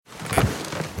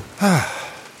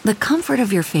The comfort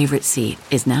of your favorite seat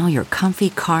is now your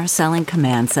comfy car selling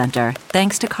command center,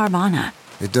 thanks to Carvana.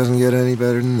 It doesn't get any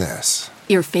better than this.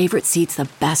 Your favorite seat's the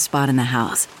best spot in the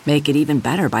house. Make it even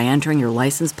better by entering your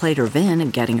license plate or VIN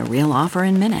and getting a real offer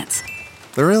in minutes.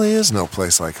 There really is no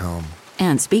place like home.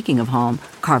 And speaking of home,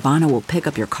 Carvana will pick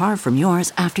up your car from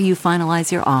yours after you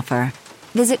finalize your offer.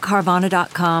 Visit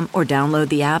Carvana.com or download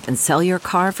the app and sell your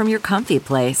car from your comfy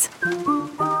place.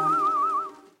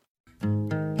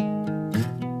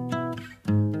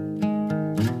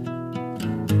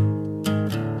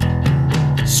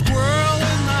 Squirrel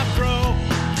in my fro,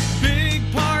 big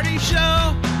party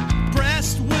show.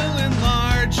 Breast will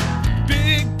enlarge,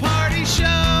 big party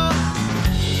show.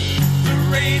 The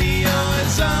radio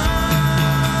is on.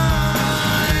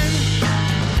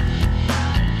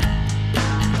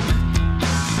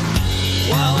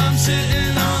 While I'm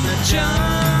sitting on the john.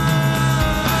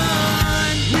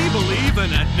 We believe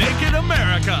in a naked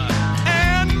America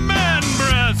and man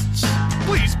breasts.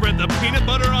 Please spread the peanut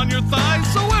butter on your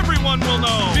thighs so everyone will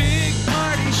know. Big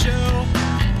party show.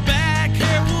 Back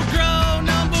hair will grow.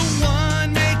 Number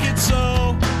one, make it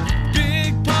so.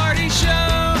 Big party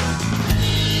show.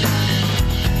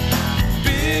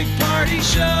 Big party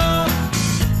show.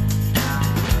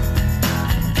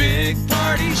 Big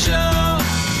party show.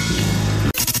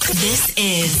 This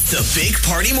is The Big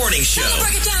Party Morning Show.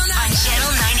 Break it down on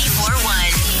Channel 94.1.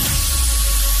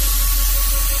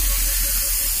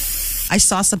 I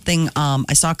saw something,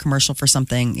 I saw a commercial for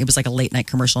something. It was like a late night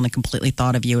commercial and I completely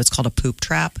thought of you. It's called a poop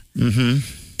trap. Mm-hmm.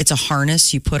 It's a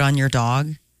harness you put on your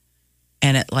dog.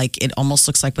 And it almost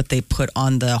looks like what they put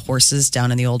on the horses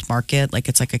down in the old market. Like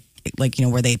it's like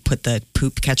where they put the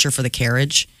poop catcher for the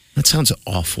carriage. That sounds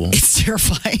awful. It's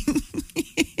terrifying.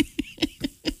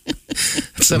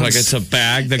 It's a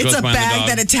bag that goes behind the dog? It's a bag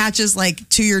that attaches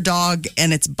to your dog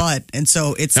and its butt. And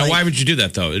so it's Now, why would you do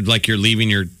that, though? Like you're leaving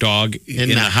your dog in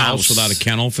the house without a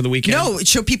kennel for the weekend? No,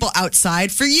 show people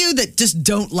outside. For you that just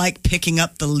don't like picking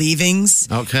up the leavings,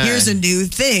 okay, here's a new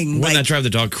thing. Wouldn't that drive the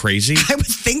dog crazy? I would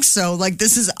think so.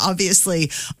 This is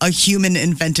obviously a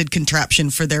human-invented contraption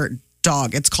for their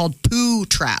dog. It's called Poo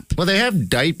Trap. Well, they have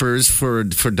diapers for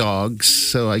dogs.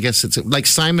 So I guess it's like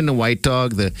Simon the white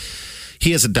dog,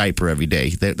 he has a diaper every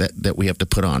day that we have to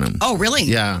put on him. Oh, really?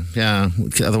 Yeah.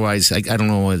 Otherwise, I don't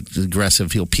know,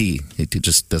 aggressive, he'll pee. He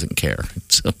just doesn't care.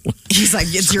 So he's like,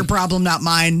 it's your problem, not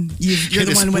mine. You're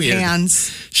the one with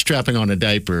hands. Strapping on a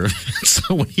diaper.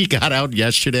 So when he got out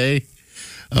yesterday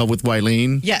with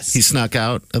Wileen, yes, he snuck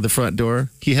out of the front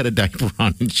door. He had a diaper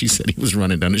on, and she said he was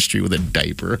running down the street with a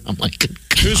diaper. I'm like,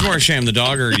 who's more ashamed, the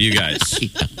dog or you guys?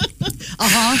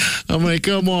 I'm like,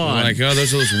 come on. I'm like, oh,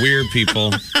 those are those weird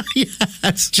people. Yes.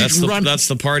 That's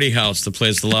the party house that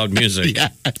plays the loud music.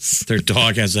 Yes. Their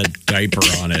dog has a diaper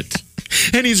on it.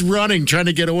 And he's running, trying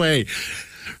to get away.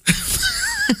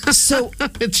 So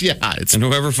and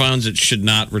whoever finds it should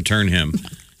not return him.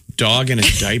 Dog in a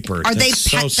diaper. Are they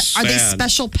sad.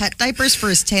 special pet diapers for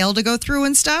his tail to go through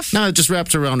and stuff? No, it just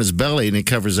wraps around his belly and it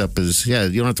covers up his. Yeah,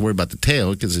 you don't have to worry about the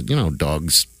tail because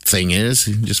dog's thing is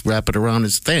you just wrap it around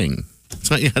his thing. That's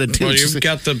what you got to do. Well, you've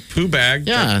got the poo bag.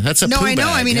 Yeah, that's a poo bag. No, I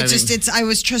know. I mean, it's. I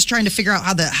was just trying to figure out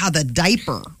how the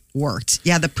diaper worked.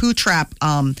 Yeah, the poo trap.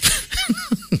 Wow.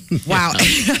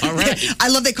 All right. I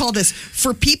love they call this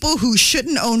for people who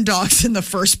shouldn't own dogs in the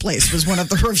first place was one of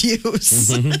the reviews.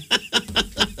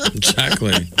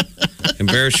 Exactly.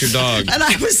 Embarrass your dog. And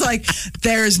I was like,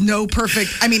 there's no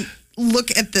perfect. I mean,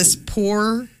 look at this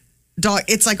poor dog.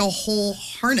 It's like a whole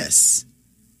harness.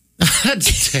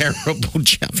 That's terrible,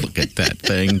 Jeff. Look at that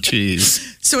thing.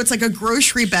 Jeez. So it's like a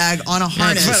grocery bag on a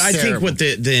harness. But I think what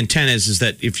the intent is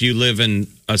that if you live in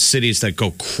cities that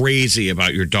go crazy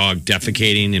about your dog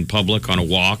defecating in public on a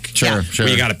walk, sure. where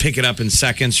you got to pick it up in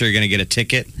seconds or you're going to get a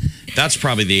ticket, that's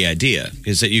probably the idea,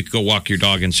 is that you could go walk your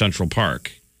dog in Central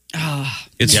Park.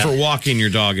 It's for walking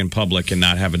your dog in public and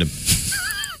not having to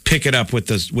pick it up with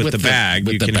the bag.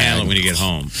 You can handle it when you get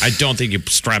home. I don't think you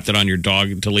strapped it on your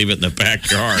dog to leave it in the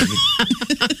backyard.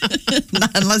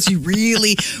 Not unless you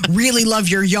really, really love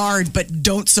your yard, but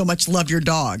don't so much love your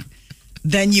dog.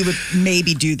 Then you would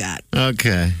maybe do that.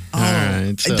 Okay. Oh, all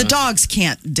right. So. The dogs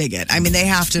can't dig it. I mean, they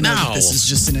have to know that this is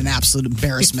just an absolute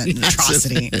embarrassment and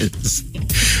atrocity.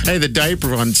 Hey, the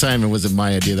diaper on Simon wasn't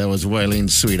my idea. That was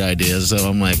Wileen's sweet idea. So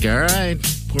I'm like, all right,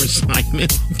 poor Simon.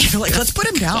 You're like, let's put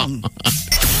him down.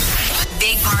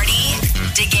 Big Party,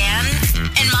 DeGan,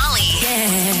 and Molly. Yeah.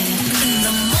 In the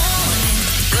morning.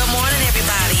 Good morning,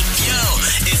 everybody. Yo,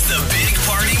 it's the Big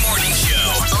Party Morning Show.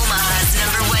 Omaha's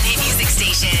 #1 hit music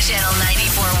station, Channel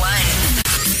 94.1.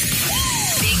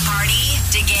 Big Party,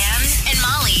 DeGan, and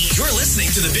Molly. You're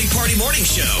listening to to the Big Party Morning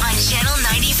Show on Channel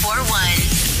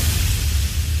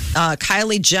 94.1.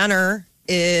 Kylie Jenner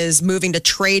is moving to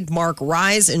trademark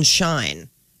Rise and Shine.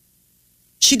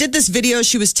 She did this video.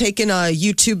 She was taking a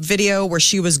YouTube video where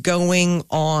she was going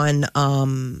on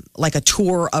like a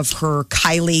tour of her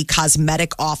Kylie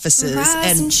cosmetic offices.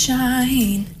 Rise and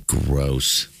shine.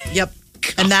 Gross. Yep.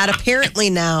 And that apparently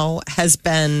now has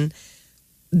been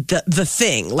the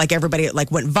thing. Like everybody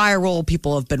went viral.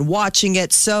 People have been watching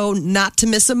it. So not to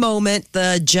miss a moment,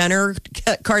 the Jenner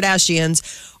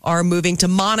Kardashians are moving to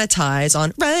monetize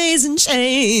on Rise and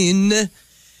Shine.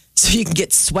 So you can get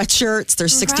sweatshirts. They're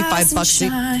 $65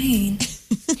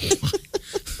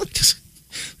 bucks.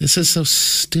 This is so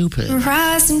stupid.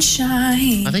 Rise and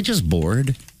shine. Are they just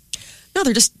bored? No,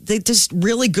 they're just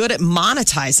really good at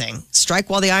monetizing. Strike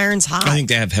while the iron's hot. I think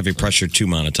they have heavy pressure to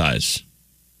monetize.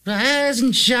 Rise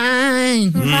and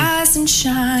shine. Rise and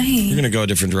shine. You're going to go a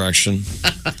different direction.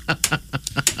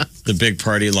 The Big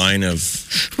Party line of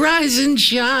Rise and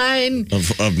shine.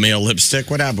 Of male lipstick.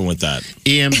 What happened with that?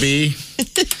 EMB.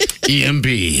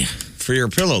 EMB. For your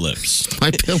pillow lips. My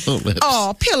pillow lips.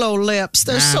 Oh, pillow lips.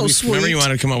 They're so sweet. Remember you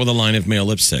wanted to come up with a line of male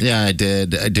lipstick. Yeah, I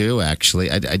did. I do, actually.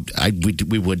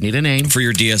 We would need a name. For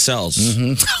your DSLs.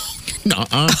 Mm-hmm.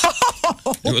 Nuh-uh.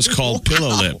 It was called Pillow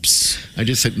Lips. I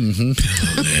just said, mm-hmm.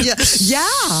 Yeah.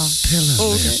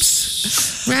 Pillow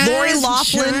lips. Lori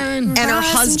Loughlin and her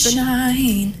husband.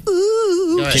 Shine.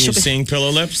 Ooh. Can you sing Pillow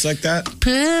Lips like that?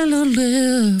 Pillow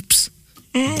lips.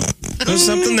 There's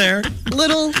something there.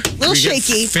 Little We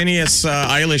shaky. get Phineas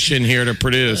Eilish in here to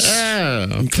produce. Oh,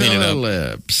 clean it pillow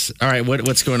up. lips. All right,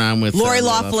 what's going on with Lori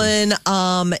Loughlin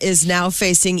is now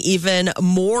facing even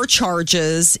more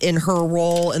charges in her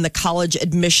role in the college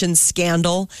admissions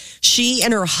scandal. She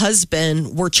and her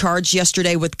husband were charged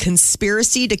yesterday with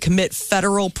conspiracy to commit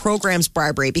federal programs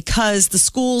bribery because the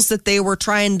schools that they were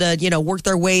trying to, work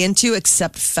their way into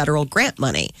accept federal grant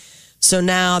money. So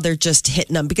now they're just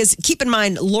hitting them. Because keep in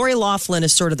mind, Lori Loughlin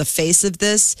is sort of the face of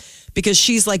this because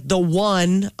she's like the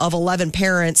one of 11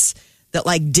 parents that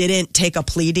didn't take a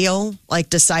plea deal,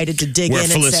 decided to dig Where in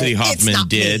Felicity and say, Huffman it's not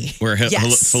did. me. Where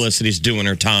Yes. Felicity's doing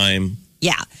her time.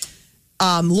 Yeah.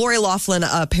 Lori Loughlin,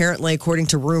 apparently, according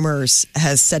to rumors,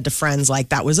 has said to friends,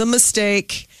 that was a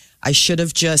mistake. I should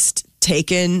have just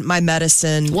taken my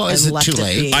medicine Well, and is it left too it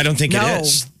late? be. I don't think No. it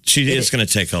is. She is going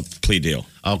to take a plea deal.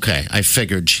 Okay, I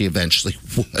figured she eventually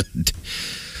would.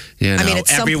 at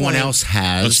some Everyone point- else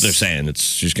has. That's what they're saying.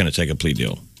 She's going to take a plea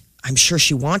deal. I'm sure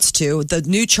she wants to. The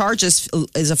new charge is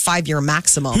a 5-year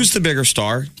maximum. Who's the bigger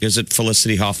star? Is it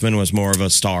Felicity Huffman was more of a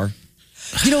star?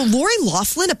 Lori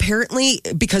Loughlin, apparently,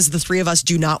 because the three of us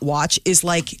do not watch, is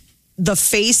the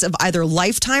face of either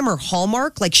Lifetime or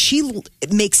Hallmark. She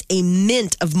makes a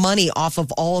mint of money off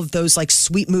of all of those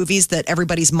sweet movies that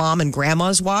everybody's mom and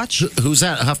grandmas watch. Who's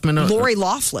that? Huffman? Lori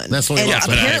Loughlin. That's Lori and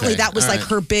Loughlin. apparently Okay. that was All right.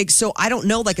 her big. So I don't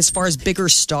know, as far as bigger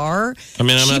star. I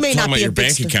mean, I'm she not may talking about be a your big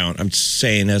bank star. account. I'm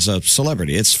saying as a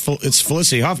celebrity. It's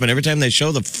Felicity Huffman. Every time they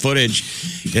show the footage,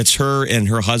 it's her and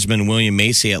her husband, William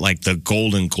Macy, at the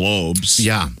Golden Globes.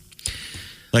 Yeah.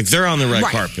 They're on the red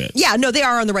Right. carpet. Yeah, no, they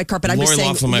are on the red carpet. I'm Lori just saying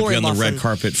Loughlin might Lori be on the Loughlin. red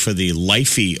carpet for the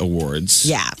Lifey Awards.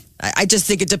 Yeah. I just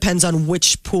think it depends on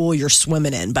which pool you're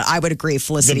swimming in. But I would agree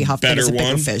Felicity The Huffman is a better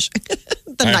bigger one? fish.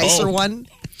 The I nicer hope. one.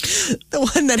 The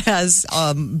one that has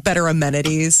better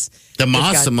amenities. The They've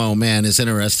got- Massimo man is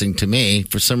interesting to me.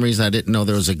 For some reason, I didn't know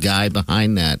there was a guy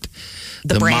behind that.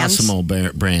 The brand? Massimo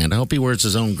brand. I hope he wears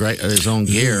his own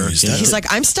gear. He's like,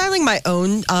 I'm styling my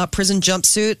own prison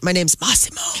jumpsuit. My name's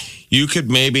Massimo. You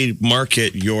could maybe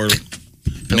market your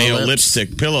male lips.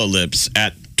 lipstick, Pillow Lips,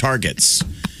 at Targets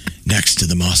next to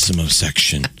the Massimo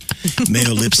section.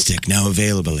 Male lipstick now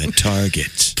available at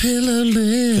Target. Pillow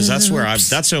lips. Because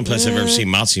that's the only place I've ever seen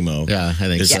Massimo. Yeah, I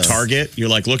think is so. Target. You're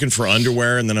looking for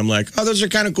underwear, and then I'm like, oh, those are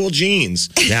kind of cool jeans.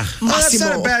 Yeah. Oh, that's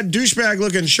not a Massimo. bad douchebag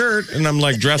looking shirt. And I'm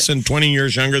dressing 20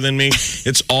 years younger than me.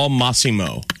 It's all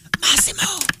Massimo. Massimo.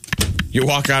 You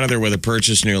walk out of there with a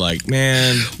purchase, and you're like,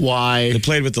 man, Why? they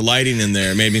played with the lighting in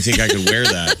there. It made me think I could wear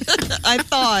that. I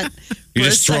thought. You for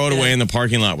a just throw it second. away in the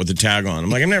parking lot with the tag on. I'm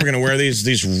like, I'm never going to wear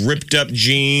these ripped up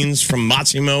jeans from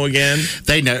Massimo again.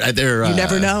 They're. You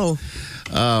never know.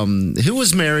 Who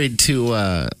was married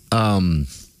to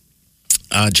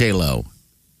J Lo?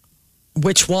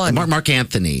 Which one? Mark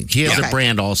Anthony. He has Okay. a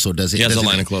brand also. Does he? He has a doesn't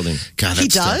line of clothing. God, He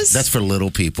that's does? That's for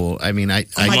little people. I mean, Oh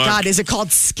my God, is it called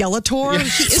Skeletor?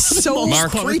 He is so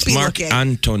creepy Mark looking.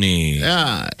 Anthony.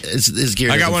 Yeah, his gear.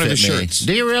 I got doesn't one of fit his me. shirts.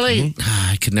 Do you really?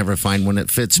 I could never find one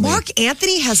that fits me. Mark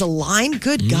Anthony has a line?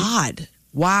 Good God.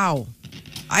 Wow.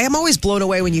 I am always blown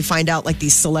away when you find out like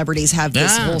these celebrities have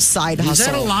this whole side He's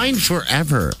hustle. had a line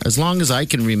forever. As long as I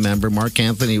can remember, Mark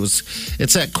Anthony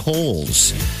it's at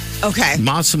Kohl's. Okay.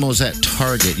 Massimo's at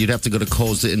Target. You'd have to go to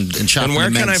Kohl's and shop And in where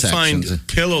the can I men's find sections.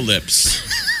 pillow lips?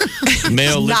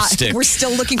 Male lipstick. We're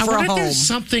still looking I for a wonder if home. there's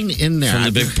something in there. From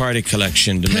the Big Party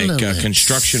collection to Pillow make lips.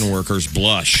 construction workers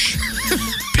blush.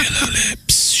 Pillow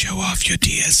lips. Show off your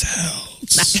DSLs.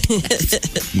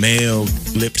 Male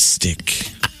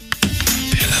lipstick.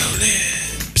 Pillow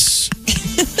lips.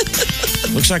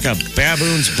 Looks like a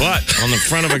baboon's butt on the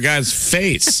front of a guy's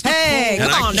face. Hey, And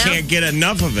come I on now. can't get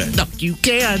enough of it. No, you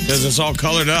can't. Because it's all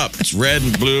colored up. It's red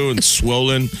and blue and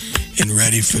swollen and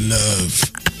ready for love.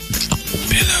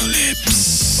 Pillow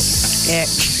lips.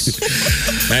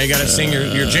 Ick. Now you got to sing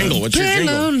your jingle. What's your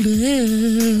Pillow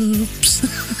jingle? lips.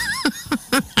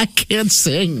 I can't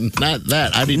sing. Not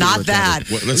that. I need to Not work that.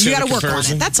 on it. Let's You hear got the to work on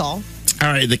comparison. it. That's all. All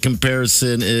right, the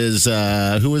comparison is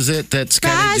who is it? That's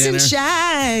Kylie Rise Jenner. and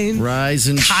shine. Rise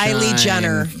and Kylie shine.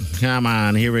 Jenner. Come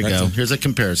on, here we go. Here's a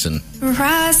comparison.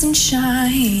 Rise and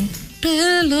shine.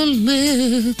 Pillow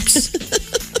lips. I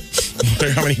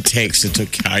wonder how many takes it took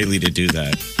Kylie to do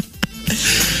that.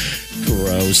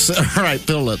 Gross. All right,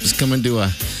 Pillow Lips, come and do a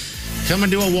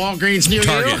Walgreens near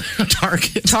Target. you.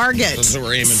 Target. Target. That's what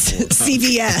we're aiming for.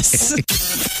 CVS.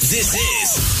 This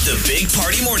is the Big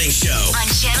Party Morning Show. On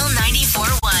Channel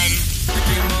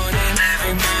 94.1.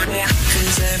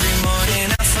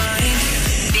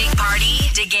 Big Party,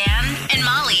 DeGan, and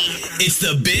Molly. It's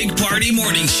the Big Party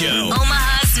Morning Show.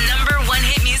 Omaha's #1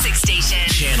 hit music station.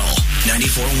 Channel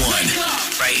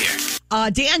 94.1. Right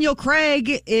here. Daniel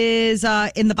Craig is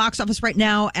in the box office right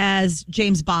now as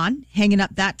James Bond, hanging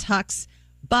up that tux,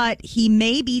 but he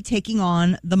may be taking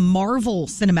on the Marvel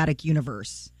Cinematic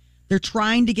Universe. They're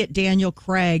trying to get Daniel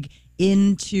Craig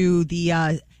into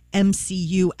the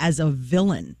MCU as a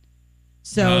villain.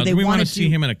 So they we want wanted to see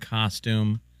him in a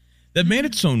costume. That made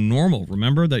it so normal.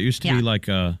 Remember that used to be like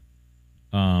a,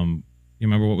 you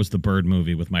remember what was the Bird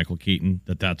movie with Michael Keaton?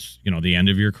 That's the end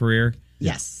of your career.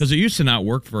 Yes. Because it used to not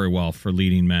work very well for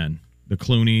leading men. The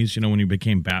Clooney's, when you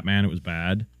became Batman, it was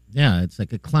bad. Yeah, it's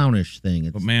like a clownish thing.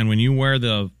 But man, when you wear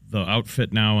the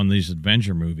outfit now in these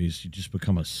adventure movies, you just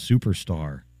become a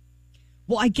superstar.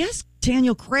 Well, I guess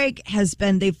Daniel Craig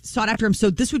they've sought after him. So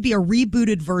this would be a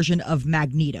rebooted version of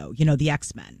Magneto, the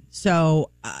X-Men.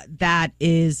 So that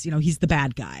is, he's the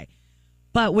bad guy.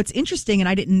 But what's interesting, and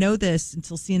I didn't know this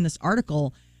until seeing this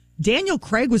article, Daniel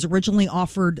Craig was originally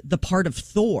offered the part of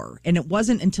Thor, and it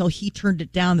wasn't until he turned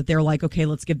it down that they were like, okay,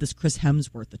 let's give this Chris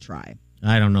Hemsworth a try.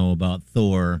 I don't know about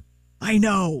Thor. I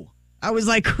know. I was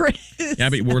like, Chris. Yeah,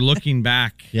 but we're looking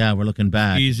back. Yeah, we're looking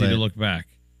back. Easy but- to look back.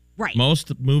 Right.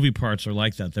 Most movie parts are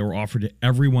like that. They were offered to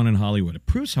everyone in Hollywood. It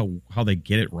proves how they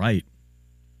get it right.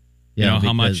 Yeah,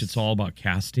 how much because it's all about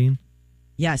casting.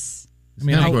 Yes. I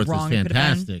mean, Hemsworth wrong is it could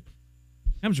have been. fantastic.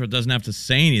 Hemsworth doesn't have to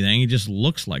say anything. He just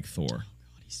looks like Thor.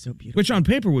 He's so beautiful. Which on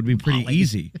paper would be pretty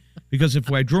easy. Because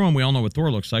if I drew him, we all know what Thor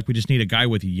looks like. We just need a guy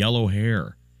with yellow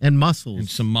hair And muscles. and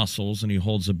some muscles, and he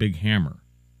holds a big hammer.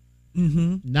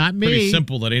 Not me. Pretty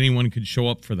simple that anyone could show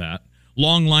up for that.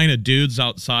 Long line of dudes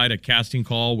outside a casting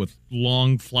call with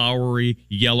long, flowery,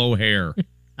 yellow hair,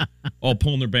 all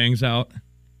pulling their bangs out.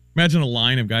 Imagine a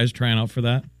line of guys trying out for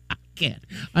that. Can't.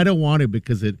 I don't want to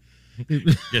because it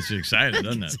Gets you excited,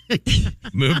 doesn't it?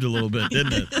 Moved a little bit,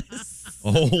 didn't it?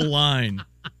 A whole line.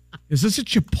 Is this a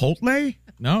Chipotle?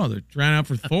 No, they're trying out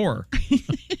for Thor.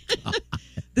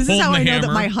 This is Holding how the I know that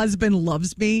hammer. my husband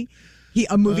loves me.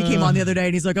 A movie came on the other day,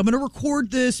 and he's like, I'm going to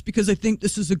record this because I think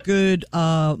this is a good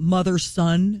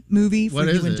mother-son movie for What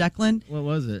you is and it? Declan. What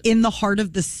was it? In the Heart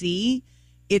of the Sea.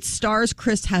 It stars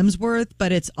Chris Hemsworth,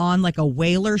 but it's on like a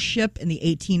whaler ship in the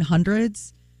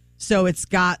 1800s. So it's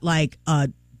got like a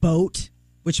boat,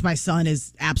 which my son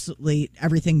is absolutely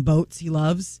everything boats he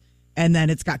loves. And then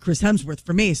it's got Chris Hemsworth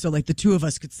for me. So like the two of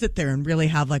us could sit there and really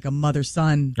have like a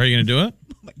mother-son. Are you going to do it?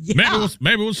 Yeah.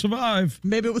 Maybe we'll survive.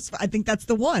 Maybe it was, I think that's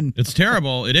the one. It's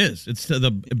terrible. It is. It's the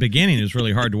beginning is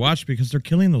really hard to watch because they're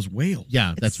killing those whales.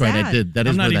 Yeah, that's It's right. I sad. did. That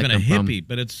is I'm not where even that a come hippie,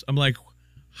 but I'm like,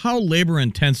 how labor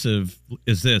intensive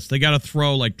is this? They got to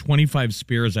throw like 25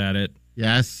 spears at it. From.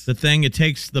 Yes. The thing, it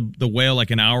takes the whale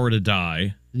like an hour to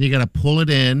die. You got to pull it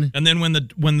in. And then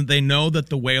when they know that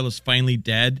the whale is finally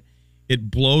dead,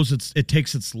 it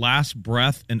takes its last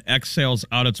breath and exhales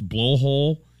out its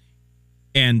blowhole,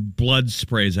 and blood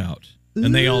sprays out.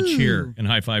 And they all cheer and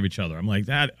high five each other. I'm like,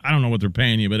 that. I don't know what they're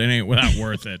paying you, but it ain't not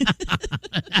worth it.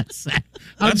 That's sad.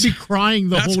 I'd be crying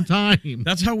the whole time.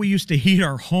 That's how we used to heat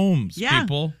our homes, Yeah.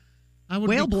 people. I would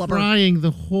Whale be blubber. crying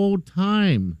the whole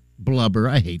time. Blubber.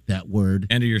 I hate that word.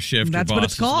 End of your shift. That's your what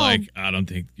boss it's called. is like, I don't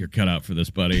think you're cut out for this,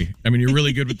 buddy. I mean, you're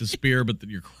really good with the spear, but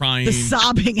you're crying. The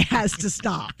sobbing has to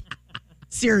stop.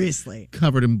 Seriously.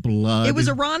 Covered in blood. It was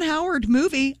a Ron Howard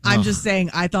movie. I'm just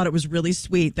saying, I thought it was really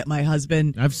sweet that my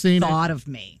husband thought of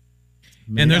me.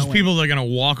 And there's people that are going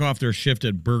to walk off their shift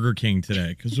at Burger King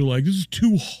today because they're like, this is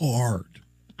too hard.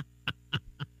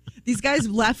 These guys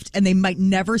left and they might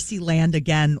never see land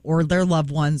again or their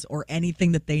loved ones or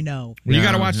anything that they know. Well, you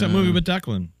got to watch that movie with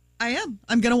Declan. I am.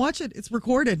 I'm going to watch it. It's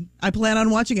recorded. I plan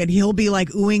on watching it. He'll be like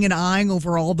oohing and eyeing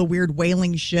over all the weird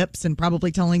whaling ships and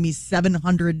probably telling me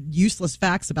 700 useless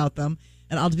facts about them.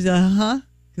 And I'll be like,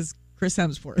 because Chris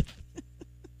Hemsworth.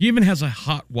 He even has a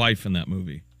hot wife in that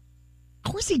movie.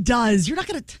 Of course he does. You're not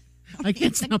going to. I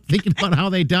can't stop thinking about how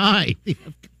they die.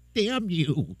 Damn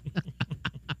you.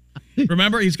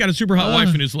 Remember, he's got a super hot wife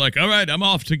and he's like, all right, I'm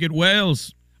off to get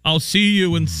whales. I'll see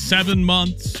you in 7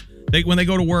 months. When they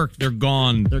go to work, they're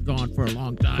gone. They're gone for a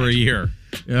long time. For a year.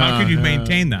 How could you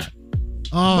maintain that?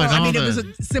 It was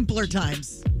simpler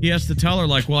times. He has to tell her,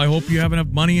 like, well, I hope you have enough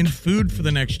money and food for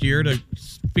the next year to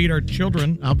feed our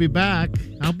children. I'll be back.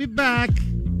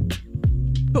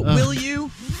 But will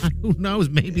you? Who knows?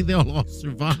 Maybe they'll all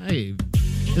survive.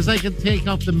 It's like a take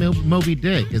off the Moby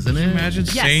Dick, isn't it? Imagine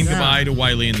saying goodbye to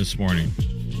Wileen this morning.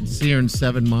 See her in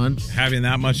 7 months. Having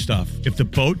that much stuff. If the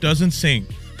boat doesn't sink,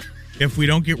 if we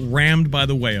don't get rammed by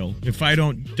the whale, if I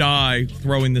don't die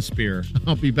throwing the spear,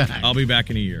 I'll be back. I'll be back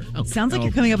in a year. Sounds like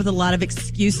you're coming up with a lot of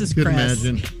excuses, Couldn't Chris.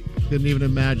 imagine. Couldn't even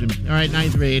imagine. All right,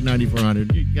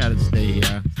 938-9400. You got to stay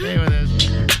here. Stay with us.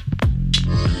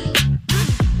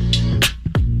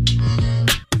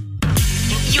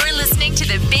 You're listening to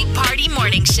the Big Party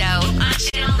Morning Show on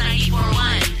Channel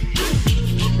 94.1.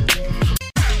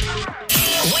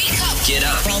 Wake up. Get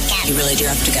up. You really do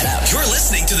have to get up. You're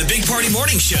listening to the Big Party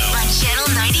Morning Show. On Channel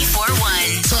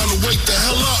 94.1. Time to wake the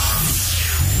hell up.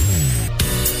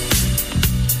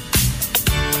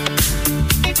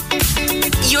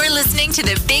 You're listening to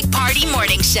the Big Party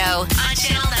Morning Show on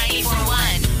Channel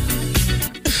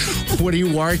 94.1. What are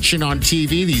you watching on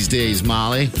TV these days,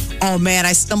 Molly? Oh, man,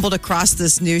 I stumbled across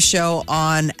this new show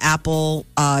on Apple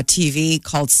TV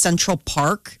called Central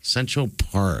Park. Central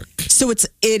Park. So it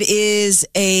is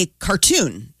a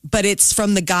cartoon, but it's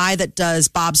from the guy that does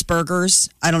Bob's Burgers.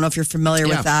 I don't know if you're familiar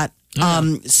with that.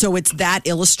 So it's that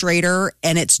illustrator,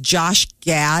 and it's Josh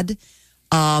Gad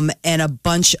and a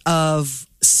bunch of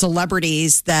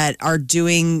celebrities that are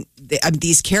doing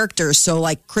these characters. So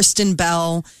like Kristen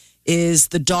Bell is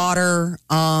the daughter.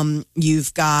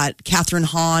 You've got Catherine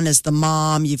Hahn as the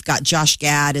mom. You've got Josh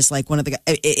Gad as like one of the guys.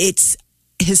 It's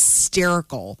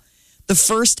hysterical. The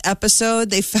first episode,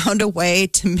 they found a way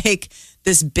to make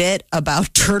this bit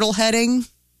about turtle heading.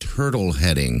 Turtle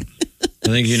heading. I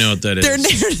think you know what that is. They're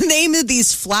the name of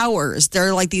these flowers.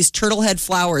 They're like these turtle head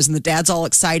flowers, and the dad's all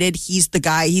excited. He's the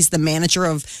guy. He's the manager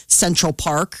of Central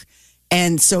Park.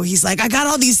 And so he's like, I got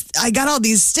all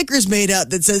these stickers made up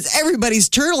that says everybody's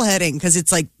turtle heading because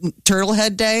it's like Turtle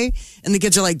Head Day. And the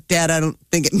kids are like, Dad, I don't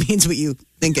think it means what you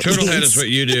think it means. Turtle head is what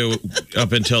you do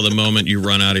up until the moment you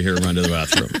run out of here and run to the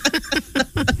bathroom.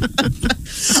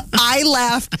 I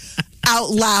laughed out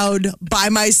loud by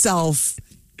myself.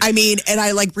 I mean, and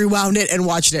I like rewound it and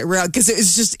watched it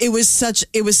because it was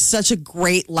such a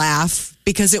great laugh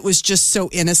because it was just so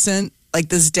innocent. Like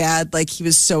this dad, like he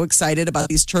was so excited about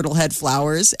these turtle head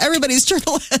flowers. Everybody's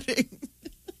turtle heading.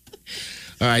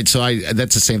 All right, so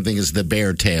that's the same thing as the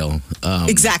bear tail.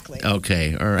 Exactly.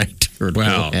 Okay, all right. Turtle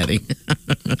heading.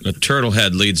 A turtle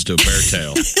head leads to a bear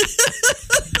tail.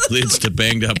 Leads to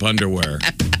banged up underwear.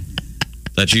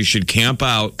 That you should camp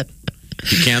out.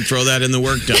 You can't throw that in the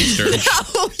work dumpster.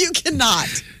 No, you cannot.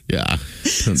 Yeah.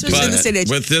 Especially in the state age.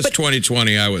 With this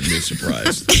 2020, I wouldn't be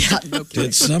surprised. Yeah, no kidding.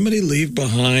 Did somebody leave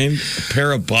behind a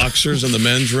pair of boxers in the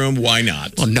men's room? Why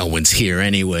not? Well, no one's here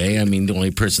anyway. I mean, the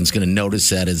only person's going to notice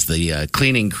that is the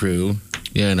cleaning crew.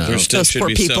 You know, those poor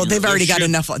people. They've already got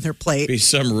enough on their plate. Be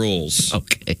some rules.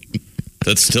 Okay.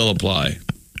 That still apply.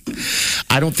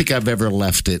 I don't think I've ever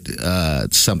left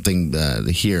it something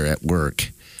here at work.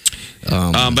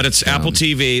 But it's Apple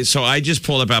TV. So I just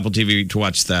pulled up Apple TV to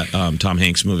watch that Tom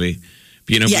Hanks movie.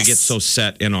 You know, Yes. we get so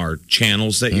set in our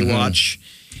channels that you watch.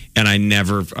 And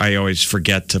I always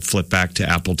forget to flip back to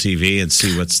Apple TV and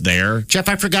see what's there. Jeff,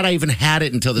 I forgot I even had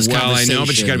it until this conversation. I know,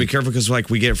 but you got to be careful because like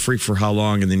we get it free for how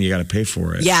long and then you got to pay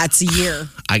for it. Yeah, it's a year.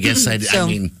 I guess I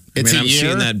mean, it's a I'm year.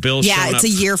 seeing that bill Yeah, showing it's up.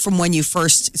 a year from when you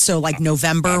first. So like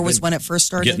November was when it first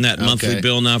started. Getting that monthly Okay.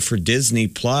 bill now for Disney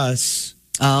Plus.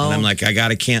 Oh, And I'm like,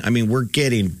 we're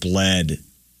getting bled.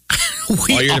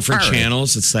 All your different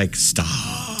channels, it's like, stop.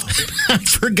 I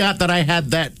forgot that I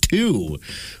had that too.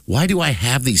 Why do I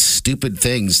have these stupid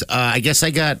things? I guess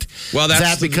I got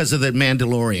that because of the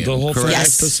Mandalorian. The whole thing,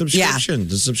 Yes. the subscription,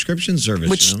 the subscription service.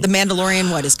 Which you know? the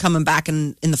Mandalorian, is coming back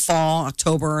in the fall,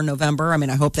 October or November. I mean,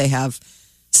 I hope they have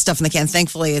stuff in the can.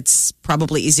 Thankfully, it's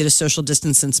probably easy to social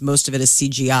distance since most of it is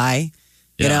CGI.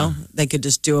 You know, they could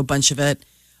just do a bunch of it.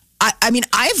 I mean,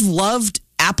 I've loved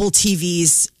Apple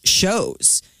TV's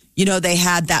shows. You know, they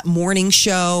had that morning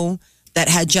show that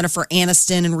had Jennifer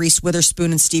Aniston and Reese Witherspoon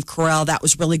and Steve Carell. That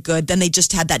was really good. Then they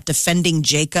just had that Defending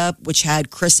Jacob, which had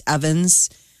Chris Evans,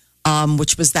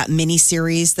 which was that mini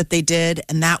series that they did.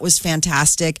 And that was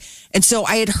fantastic. And so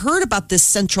I had heard about this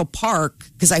Central Park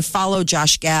because I follow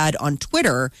Josh Gad on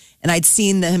Twitter and I'd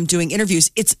seen him doing interviews.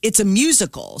 It's a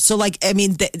musical. So like, I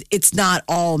mean, it's not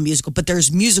all musical, but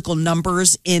there's musical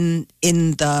numbers in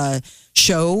the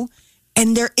show.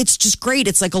 And it's just great.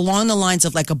 It's like along the lines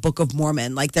of like a Book of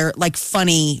Mormon. Like they're like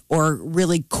funny or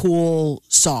really cool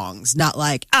songs, not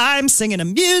like I'm singing a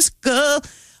musical.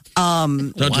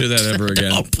 Don't do that ever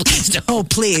again. Oh, please don't. Oh,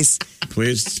 please.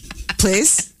 Please.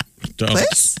 Please. Don't.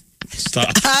 Please. Stop.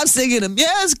 I'm singing a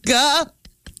musical.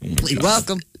 Please.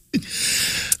 Welcome.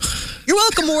 You're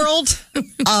welcome, world.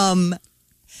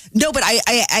 No, but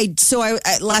I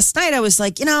last night I was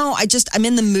like, you know, I'm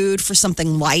in the mood for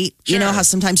something light. Sure. You know how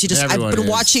sometimes Everyone I've been is.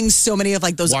 watching so many of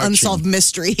like those unsolved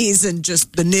mysteries and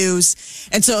just the news.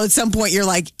 And so at some point you're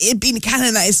like, it'd be kind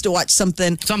of nice to watch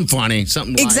something funny,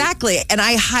 something light. Exactly. And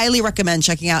I highly recommend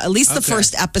checking out at least the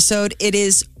first episode. It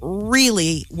is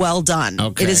really well done.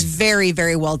 Okay. It is very,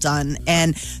 very well done.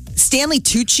 And Stanley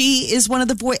Tucci is one of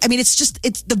the voice. I mean, it's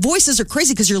the voices are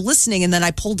crazy because you're listening. And then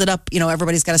I pulled it up. You know,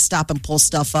 everybody's got to stop and pull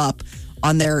stuff up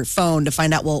on their phone to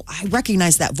find out, well, I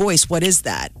recognize that voice. What is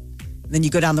that? And then you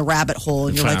go down the rabbit hole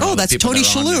and you're like, oh, that's Tony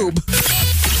Shalhoub.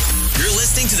 You're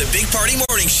listening to the Big Party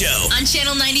Morning Show On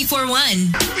Channel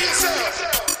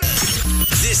 94.1.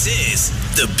 This is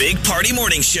the Big Party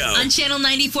Morning Show On Channel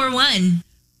 94.1.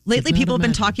 Lately, people have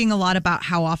been talking a lot about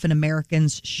how often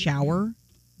Americans shower.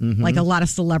 Like a lot of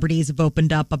celebrities have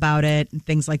opened up about it and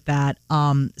things like that.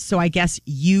 So I guess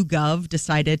YouGov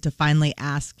decided to finally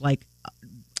ask like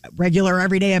regular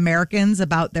everyday Americans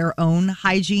about their own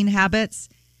hygiene habits.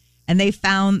 And they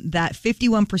found that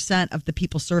 51% of the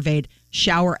people surveyed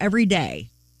shower every day.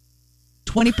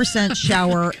 20%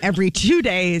 shower every 2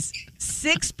 days,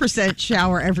 6%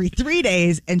 shower every 3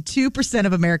 days, and 2%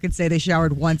 of Americans say they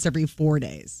showered once every 4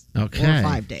 days Okay. or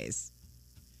 5 days.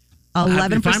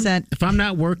 11%. If I'm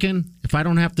not working, if I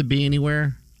don't have to be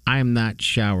anywhere, I am not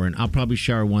showering. I'll probably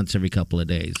shower once every couple of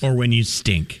days. Or when you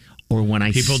stink. Or when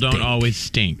I People stink. don't always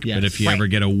stink. Yes. But if you ever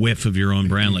get a whiff of your own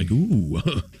brand, like, ooh,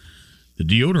 the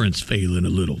deodorant's failing a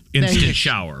little. Instant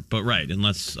shower. But right,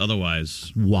 unless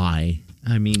otherwise. Why?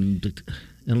 I mean,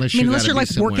 unless you're gotta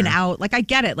like be working somewhere. out. Like I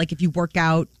get it. Like if you work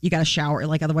out, you got to shower.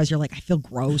 Like otherwise you're like, I feel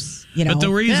gross. You know. But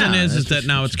the reason Yeah, is that's that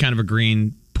now it's kind of a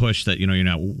green push that, you know, you're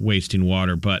not wasting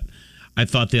water. But I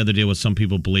thought the other day was some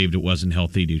people believed it wasn't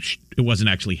healthy it wasn't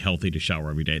actually healthy to shower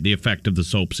every day. The effect of the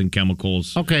soaps and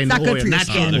chemicals. Okay, It's not good for your not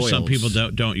skin. There's some oils. people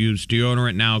don't use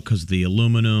deodorant now because the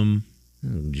aluminum. Oh,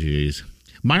 jeez.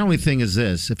 My only thing is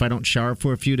this: if I don't shower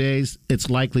for a few days, it's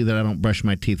likely that I don't brush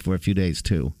my teeth for a few days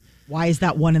too, Why is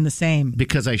that one and the same?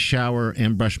 because I shower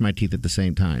and brush my teeth at the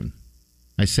same time.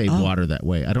 I save water that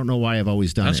way. I don't know why I've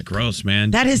always done That's it. gross,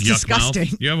 man. That is Yuck mouth.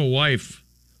 disgusting. You have a wife.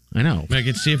 I know. I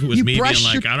could see if it was You me being brush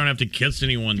like, your- I don't have to kiss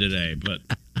anyone today, but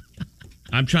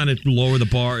I'm trying to lower the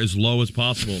bar as low as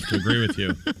possible to agree with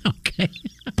you. Okay,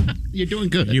 you're doing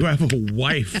good. You have a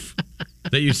wife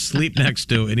that you sleep next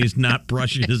to, and he's not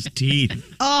brushing his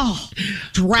teeth. Oh,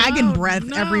 dragon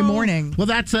breath every morning. Well,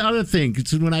 that's the other thing.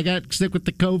 'Cause when I got sick with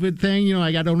the COVID thing, you know,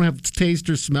 I don't have taste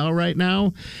or smell right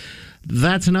now.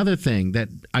 That's another thing that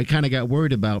I kind of got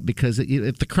worried about because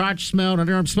if the crotch smelled,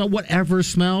 underarm smelled, whatever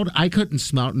smelled, I couldn't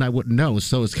smell it and I wouldn't know.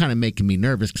 So it's kind of making me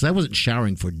nervous because I wasn't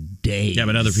showering for days. Yeah,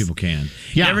 but other people can.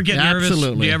 Yeah, you ever get nervous?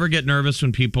 absolutely. Do you ever get nervous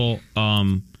when people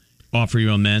offer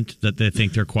you a mint that they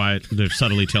think they're quiet? They're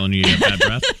subtly telling you have bad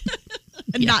breath.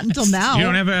 Not until now. You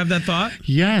don't ever have that thought?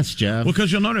 Yes, Jeff. Well,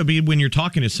 because you'll know it'll be when you're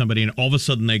talking to somebody and all of a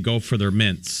sudden they go for their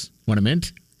mints. Want a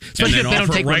mint? And Especially then if they don't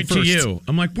offer it take one right to first. you.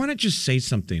 I'm like, why not just say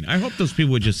something? I hope those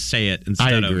people would just say it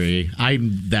instead I agree.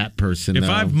 I'm that person. of. If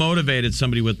though. I've motivated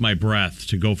somebody with my breath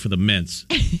to go for the mints,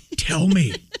 tell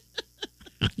me.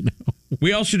 I know.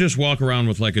 We all should just walk around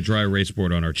with like a dry erase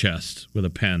board on our chest with a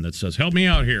pen that says, help me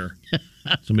out here.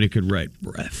 Somebody could write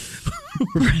breath.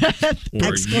 Or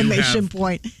Exclamation you have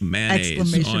point. mayonnaise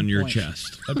Exclamation on your point.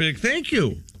 chest. I'd be like, thank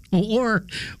you. or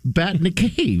bat in a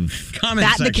cave. Comment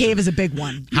Bat in the section. cave is a big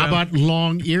one. How about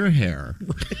long ear hair?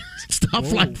 Stuff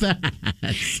stuff like that.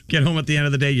 Get home at the end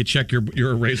of the day, you check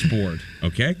your erase board.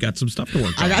 Okay, got some stuff to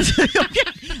work on.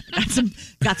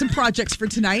 Got some projects for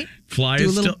tonight. Fly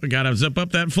is still got to zip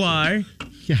up that fly.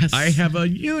 Yes. I have a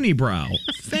unibrow.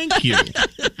 Thank you.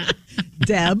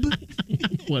 Deb.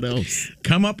 What else?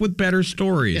 Come up with better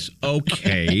stories.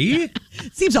 Okay.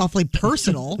 Seems awfully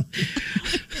personal.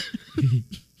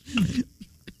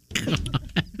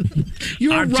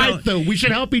 You're right, though. We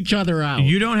should help each other out.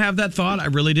 You don't have that thought? I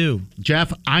really do.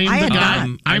 Jeff,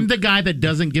 I'm the guy that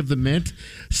doesn't give the mint,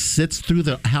 sits through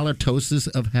the halitosis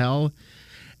of hell,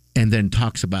 and then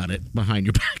talks about it behind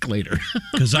your back later.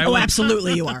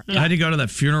 Absolutely you are. I had to go to that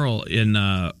funeral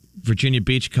in Virginia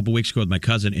Beach a couple weeks ago with my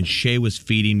cousin, and Shay was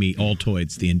feeding me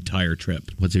Altoids the entire trip.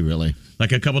 Was he really?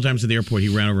 Like a couple times at the airport, he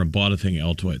ran over and bought a thing of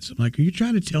Altoids. I'm like, are you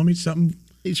trying to tell me something?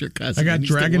 He's your cousin. I got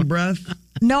dragon breath.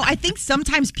 No, I think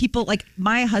sometimes people, like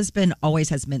my husband always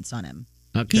has mints on him.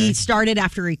 Okay. He started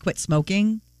after he quit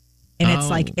smoking. And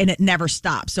it's like, and it never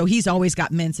stops. So he's always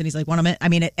got mints, and he's like, want a mint? I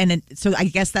mean, so I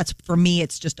guess that's, for me,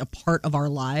 it's just a part of our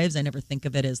lives. I never think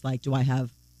of it as like, do I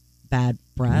have bad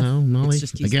breath? No, Molly.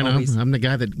 It's just, again, I'm the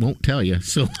guy that won't tell you,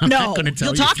 so I'm not going to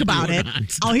tell you. You'll talk about it.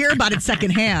 I'll hear about it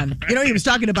secondhand. You know, he was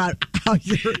talking about how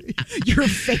your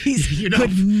face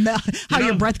could melt, how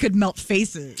your breath could melt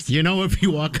faces. You know, if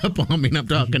you walk up on me and I'm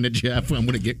talking to Jeff, I'm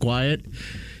going to get quiet.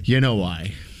 You know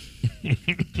why?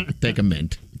 Take a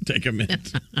mint. Take a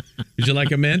mint. Would you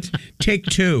like a mint? Take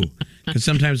two, because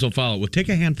sometimes they'll follow. Well, take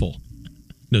a handful.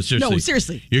 No,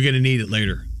 seriously. You're going to need it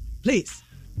later. Please.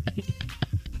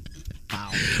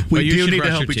 Wow. We do need to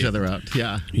help each other out.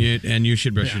 Yeah. And you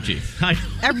should brush your teeth. You're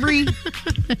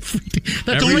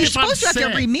supposed to after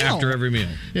every meal. After every meal.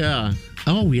 Yeah.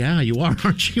 Oh, yeah, you are,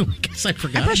 aren't you? I guess I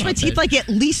forgot. I brush my teeth like at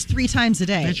least 3 times a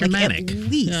day. That's your manic. At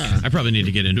least. Yeah. I probably need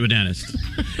to get into a dentist.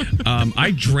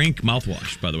 I drink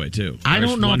mouthwash, by the way, too. I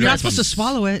don't know. You're not supposed to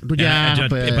swallow it. Yeah,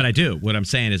 but I do. What I'm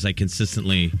saying is I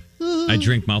consistently... I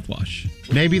drink mouthwash.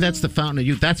 Maybe that's the fountain of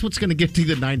youth. That's what's going to get to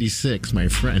the 96, my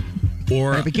friend.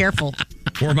 Or be careful.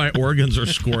 Or my organs are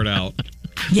scored out.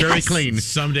 Yes. Very clean.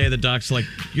 Someday the doc's like,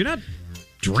 you're not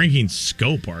drinking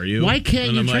Scope, are you? Why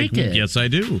can't you drink it? Yes, I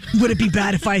do. Would it be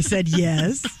bad if I said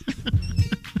yes?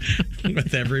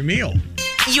 With every meal.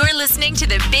 You're listening to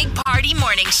the Big Party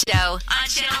Morning Show on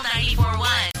Channel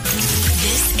 94.1.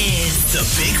 This is The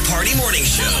Big Party Morning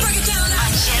Show.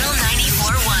 on Channel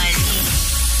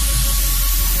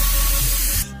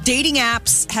 94.1. Dating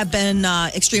apps have been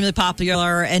extremely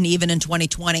popular, and even in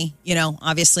 2020, you know,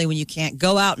 obviously when you can't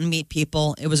go out and meet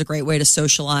people, it was a great way to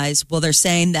socialize. Well, they're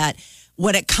saying that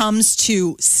when it comes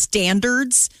to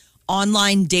standards,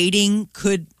 online dating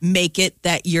could make it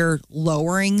that you're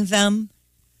lowering them.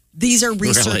 These are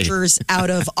researchers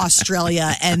out of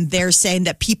Australia, and they're saying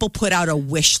that people put out a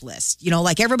wish list. You know,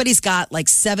 like everybody's got like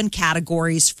 7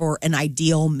 categories for an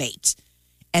ideal mate,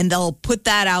 and they'll put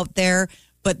that out there.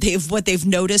 But what they've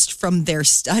noticed from their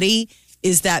study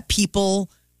is that people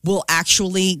will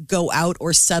actually go out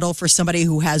or settle for somebody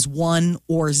who has 1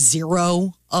 or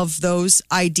 0 of those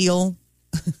ideal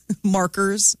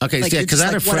markers. Okay, like, yeah, because I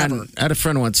had like, I had a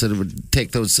friend once that would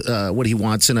take those what he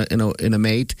wants in a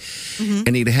mate,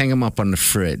 and he'd hang them up on the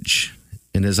fridge.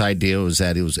 And his idea was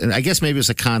that he was, and I guess maybe it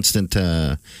was a constant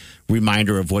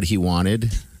reminder of what he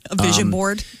wanted, a vision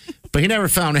board. But he never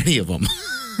found any of them.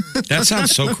 That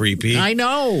sounds so creepy. I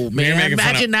know, man.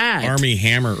 Imagine that. Army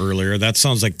Hammer earlier. That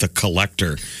sounds like The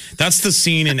Collector. That's the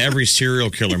scene in every serial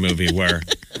killer movie where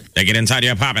they get inside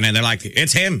your apartment and they're like,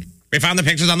 it's him. We found the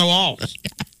pictures on the walls.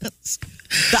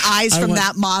 The eyes from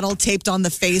that model taped on the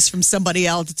face from somebody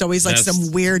else. It's always like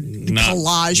some weird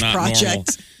collage project. Normal.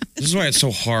 This is why it's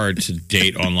so hard to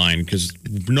date online, because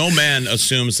no man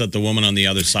assumes that the woman on the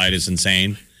other side is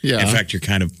insane. Yeah. In fact, you're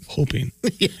kind of hoping.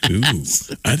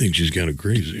 Yes. Ooh, I think she's kind of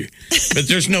crazy. But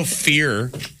there's no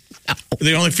fear.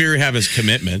 The only fear you have is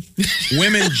commitment.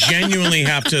 Women genuinely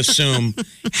have to assume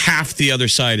half the other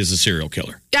side is a serial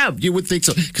killer. Yeah, you would think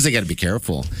so, because they got to be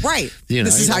careful. Right. You know,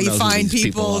 this is how you find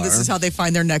people. This is how they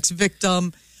find their next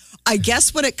victim. I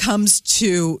guess when it comes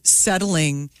to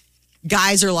settling,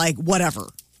 guys are like, whatever.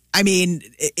 I mean,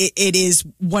 it is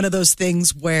one of those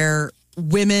things where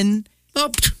women...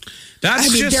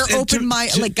 they're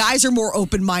open-minded. Like, guys are more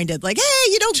open-minded. Like,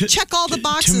 hey, you don't check all the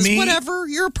boxes. Me, whatever.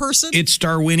 You're a person. It's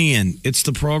Darwinian. It's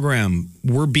the program.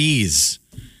 We're bees.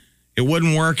 It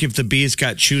wouldn't work if the bees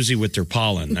got choosy with their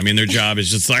pollen. I mean, their job is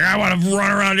just like, I want to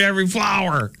run around every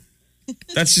flower.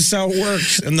 That's just how it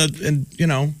works. And you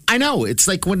know. I know. It's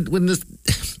like when the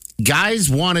guys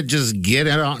want to just get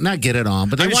it on, not get it on,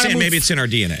 but they want to. Maybe it's in our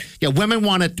DNA. Yeah, women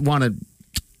want to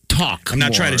talk. I'm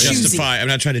not trying to justify. I'm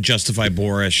not trying to justify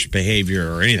boorish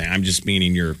behavior or anything. I'm just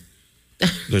meaning you're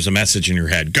there's a message in your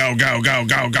head. Go, go, go,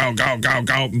 go, go, go, go,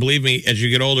 go. And believe me, as you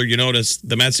get older, you notice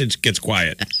the message gets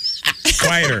quiet.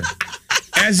 Quieter.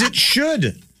 As it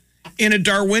should. In a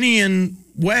Darwinian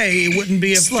way, it wouldn't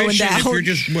be efficient if you're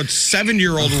just,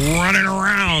 7-year-old running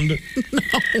around.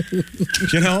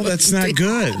 No. That's not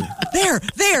good. There.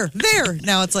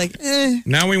 Now it's like,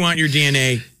 Now we want your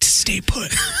DNA to stay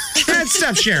put.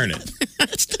 Stop sharing it.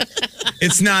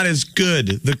 It's not as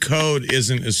good. The code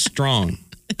isn't as strong.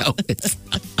 No, it's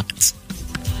not. it's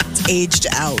aged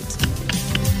out.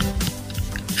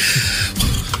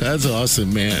 That's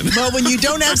awesome, man. But when you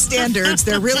don't have standards,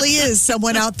 there really is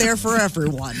someone out there for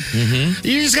everyone. Mm-hmm.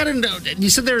 You just got to know.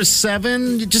 You said there's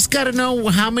 7. You just got to know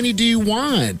how many do you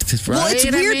want, right? Well, it's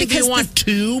weird because you want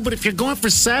 2, but if you're going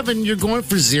for 7, you're going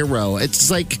for 0.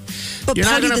 It's like you're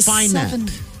not going to find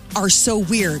that. Are so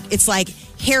weird. It's like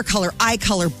hair color, eye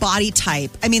color, body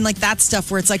type. I mean, like that stuff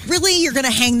where it's like, really, you're going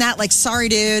to hang that? Like, sorry,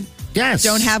 dude. Yes.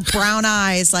 Don't have brown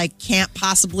eyes. Like, can't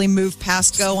possibly move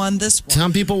past go on this one.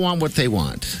 Some people want what they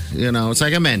want. It's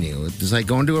like a menu. It's like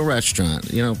going to a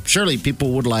restaurant. Surely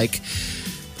people would like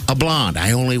a blonde.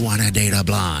 I only want to date a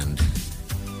blonde.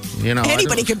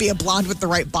 Anybody could be a blonde with the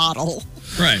right bottle.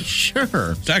 Right.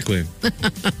 Sure. Exactly.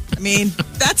 I mean,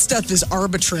 that stuff is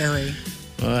arbitrary.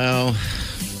 Well,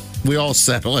 we all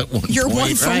settle at one You're point,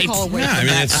 one phone right? call away.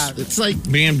 Yeah, from it's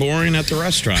like being boring at the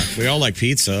restaurant. We all like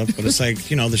pizza, but it's like,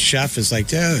 the chef is like,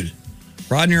 dude,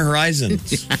 broaden your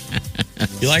horizons.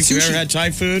 You ever had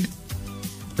Thai food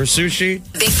or sushi?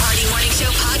 Big Party Morning Show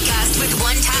podcast with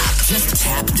one tap. Just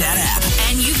tap that app.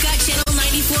 And you've got Channel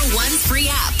 94.1's free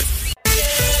app.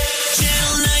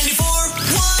 Channel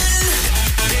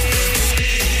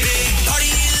 94.1. Big Party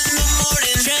in the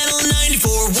morning. Channel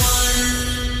 94.1.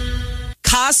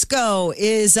 Costco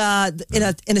is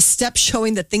in a step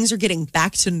showing that things are getting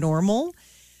back to normal.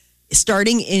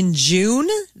 Starting in June,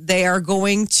 they are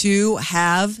going to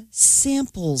have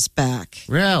samples back.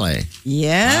 Really?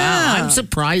 Yeah. Wow, I'm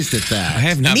surprised at that. I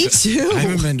have not. Me too. I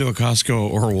haven't been to a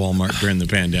Costco or a Walmart during the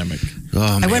pandemic. Oh,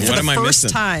 man. I went for What am the I first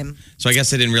missing? time. So I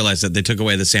guess I didn't realize that they took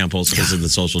away the samples because of the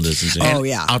social distancing. Oh,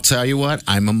 yeah. I'll tell you what,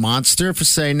 I'm a monster for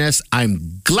saying this.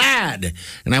 I'm glad,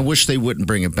 and I wish they wouldn't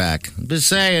bring it back. I'm just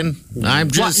saying.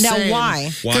 I'm just Now, saying.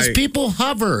 why? Because people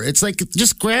hover. It's like,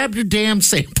 just grab your damn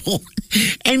sample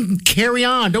and carry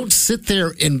on. Don't sit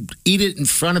there and eat it in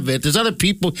front of it. There's other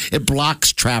people. It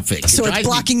blocks traffic. So drives it's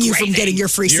me blocking you from crazy. getting your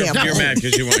free sample. You're mad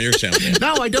because you want your sample.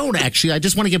 No, I don't actually. I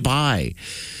just want to get by.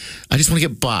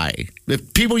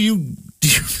 If people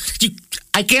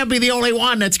I can't be the only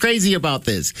one that's crazy about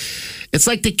this. It's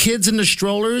like the kids in the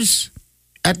strollers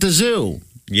at the zoo.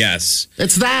 Yes.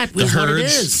 It's that. The is what it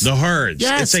herds. is. The herds.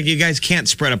 Yes. It's like you guys can't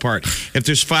spread apart. If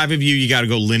there's 5 of you, you got to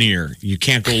go linear. You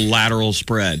can't go lateral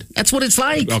spread. That's what it's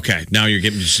like. Okay, now I'm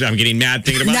getting mad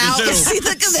thinking about Now, the zoo. see,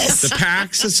 look at this. The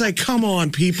packs, it's like, come on,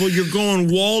 people. You're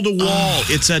going wall to wall.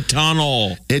 It's a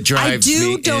tunnel. It drives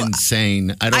me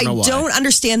insane. I don't know why. I don't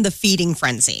understand the feeding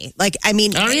frenzy. Like, I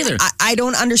mean, I don't either. I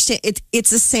don't understand.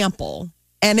 It's a sample.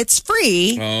 And it's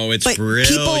free. Oh, it's but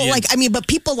brilliant.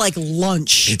 People like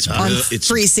lunch on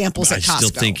free samples at Costco. I'm still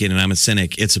thinking, and I'm a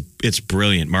cynic, it's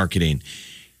brilliant marketing.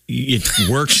 It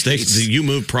works. You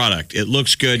move product. It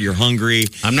looks good. You're hungry.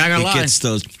 I'm not going to lie. It gets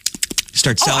those...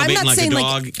 Start salivating like a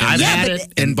dog. I've had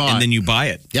it and bought. And then you buy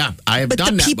it. Yeah, I have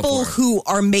done that before. But the people who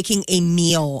are making a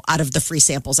meal out of the free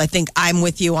samples, I think I'm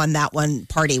with you on that one,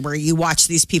 Party, where you watch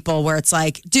these people where it's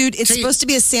like, dude, it's supposed to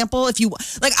be a sample. If you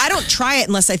like, I don't try it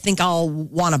unless I think I'll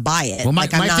want to buy it. Well, my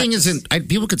thing isn't.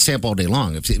 People could sample all day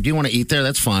long. If you want to eat there,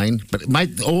 that's fine. But my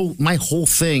whole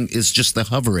thing is just the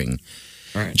hovering.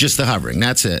 Right. Just the hovering.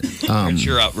 That's it. That's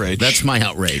your outrage. That's my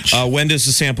outrage. When does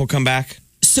the sample come back?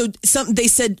 So they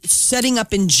said setting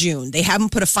up in June. They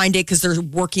haven't put a fine date because they're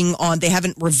working on, they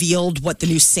haven't revealed what the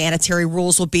new sanitary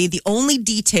rules will be. The only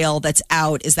detail that's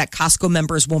out is that Costco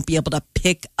members won't be able to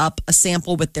pick up a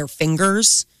sample with their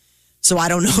fingers. So I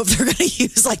don't know if they're going to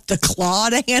use like the claw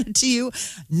to hand it to you.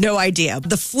 No idea.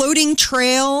 The floating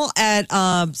trail at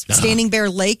Standing Bear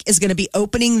Lake is going to be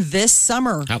opening this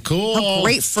summer. How cool. How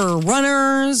great for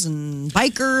runners and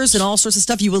bikers and all sorts of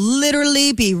stuff. You will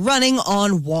literally be running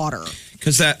on water.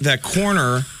 Because that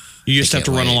corner, you just have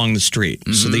to run along the street.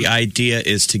 Mm-hmm. So the idea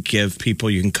is to give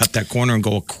people, you can cut that corner and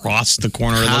go across the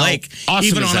corner of the lake, awesome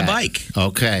even is on that? a bike.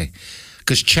 Okay.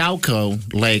 Because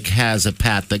Chowco Lake has a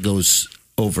path that goes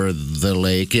over the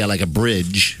lake. Yeah, like a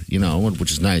bridge,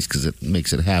 which is nice because it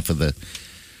makes it half of the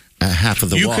half of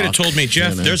the You walk. could have told me,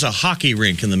 Jeff, you know? there's a hockey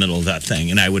rink in the middle of that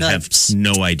thing, and I would have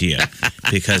no idea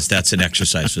because that's an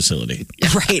exercise facility.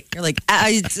 Right. You're like,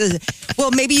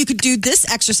 well, maybe you could do this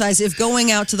exercise. If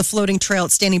going out to the floating trail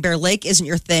at Standing Bear Lake isn't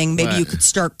your thing, maybe What? you could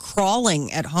start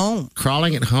crawling at home.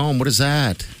 Crawling at home. What is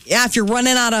that? Yeah, if you're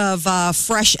running out of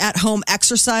fresh at-home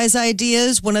exercise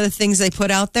ideas, one of the things they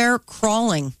put out there,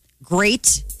 crawling.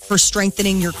 Great for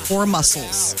strengthening your core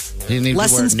muscles. Do you need to wear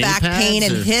Lessens knee back pads, pain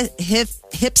and or-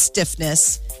 hip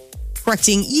stiffness,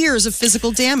 correcting years of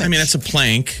physical damage. I mean, that's a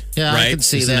plank, Yeah, I right? can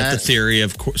see Isn't that. it the theory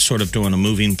of sort of doing a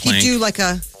moving plank?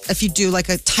 if you do like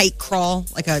a tight crawl,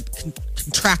 like a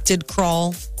contracted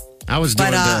crawl. I was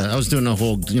doing But, I was doing the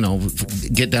whole,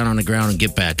 get down on the ground and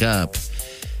get back up.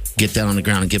 Get down on the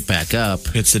ground and get back up.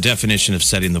 It's the definition of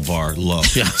setting the bar low.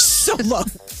 Yeah. So low.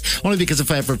 Only because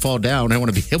if I ever fall down, I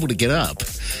want to be able to get up.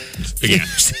 Again.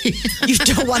 You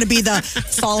don't want to be the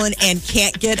fallen and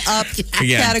can't get up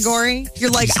Again. category.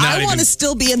 You're like, He's not I want to even-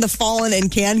 still be in the fallen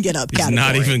and can get up He's category.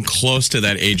 not even close to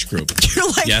that age group. You're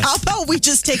like, Yes. how about we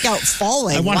just take out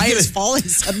falling? wanna Why get is it. falling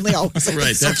suddenly all of a sudden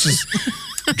Right, that's just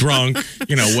drunk,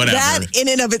 whatever. That in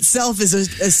and of itself is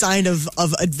a sign of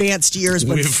advanced years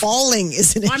when We've- falling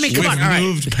is an issue. I mean, We've come on, all right.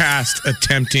 moved past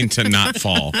attempting to not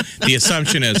fall. The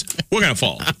assumption is we're going to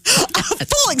fall.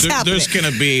 Falling's happening. There's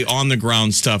going to be on the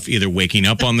ground stuff, either waking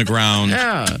up on the ground.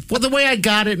 Yeah. Well, the way I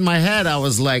got it in my head, I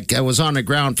was like, I was on the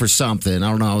ground for something. I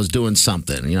don't know. I was doing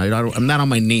something. I'm not on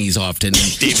my knees often.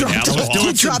 You dropped, Hasselhoff.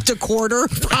 you dropped a quarter.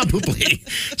 Probably.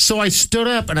 So I stood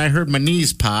up and I heard my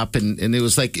knees pop, and it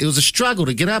was like, it was a struggle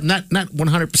to get up. Not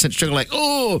 100% struggle, like,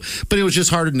 oh, but it was just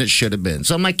harder than it should have been.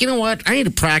 So I'm like, you know what? I need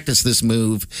to practice this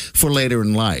move for later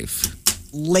in life.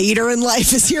 Later in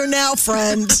life is here now,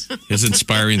 friend. His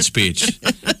inspiring speech.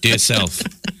 Dear self,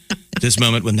 this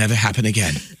moment will never happen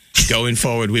again. Going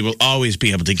forward, we will always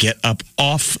be able to get up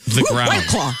off the ground. White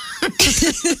claw.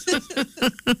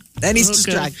 Then he's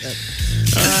distracted.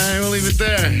 All right, we'll leave it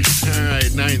there. All right,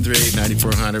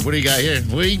 938-9400. What do you got here?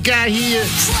 What do you got here?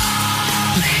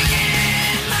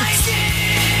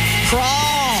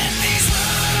 Crawl.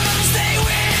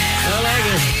 I like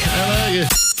it.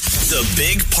 The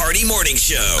Big Party Morning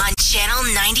Show. On Channel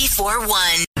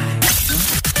 94.1.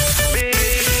 Big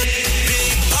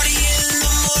Party in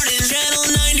the morning. Channel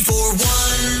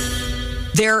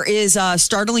 94.1. There is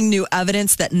startling new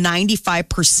evidence that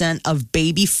 95% of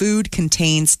baby food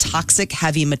contains toxic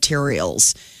heavy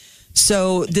materials.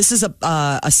 So this is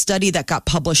a study that got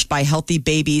published by Healthy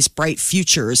Babies Bright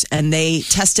Futures, and they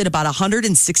tested about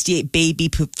 168 baby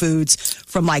foods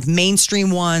from like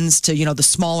mainstream ones to the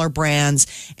smaller brands,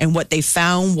 and what they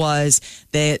found was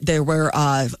that there were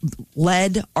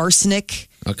lead, arsenic,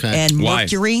 and Why?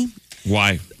 mercury.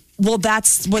 Why? Well,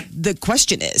 that's what the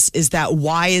question is that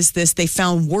why is this? They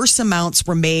found worse amounts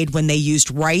were made when they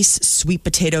used rice, sweet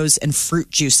potatoes, and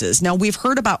fruit juices. Now, we've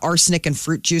heard about arsenic and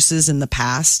fruit juices in the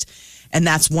past, and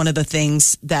that's one of the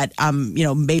things that,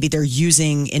 maybe they're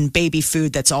using in baby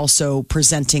food that's also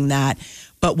presenting that.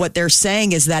 But what they're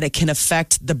saying is that it can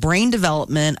affect the brain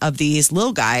development of these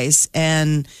little guys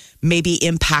and maybe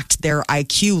impact their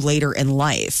IQ later in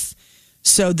life.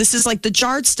 So this is like the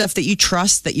jarred stuff that you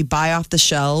trust that you buy off the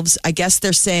shelves. I guess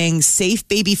they're saying safe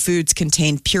baby foods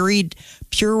contain pureed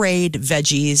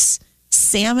veggies,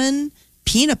 salmon,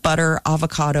 peanut butter,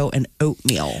 avocado, and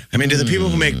oatmeal. I mean, do the people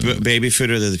who make baby food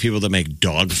or the people that make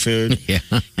dog food? Yeah.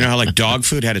 You know how like dog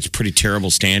food had its pretty terrible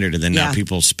standard, and then now Yeah.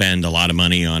 people spend a lot of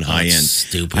money on high end.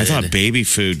 stupid. I thought baby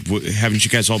food. Haven't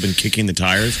you guys all been kicking the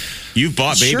tires? You've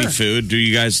bought baby Sure. food. Do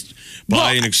you guys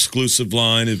buy an exclusive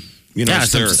line of? Yeah,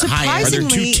 is there, some high-end. are there two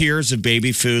Surprisingly- tiers of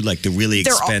baby food, like the really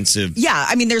They're all- expensive? Yeah,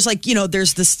 I mean, there's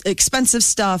there's this expensive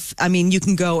stuff. I mean, you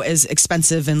can go as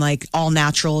expensive and like all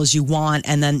natural as you want,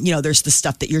 and then there's the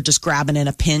stuff that you're just grabbing in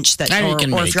a pinch that, Yeah, you or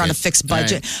can if make you're on a it. fixed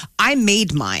budget. I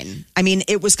made mine. I mean,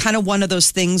 it was kind of one of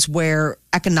those things where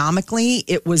economically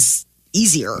it was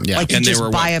easier. Yeah. Like you And they just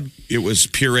were buy what? It was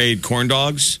pureed corn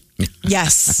dogs.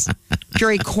 Yes.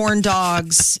 Pureed corn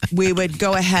dogs. We would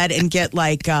go ahead and get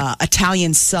like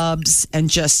Italian subs and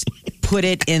just put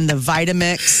it in the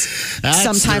Vitamix. That's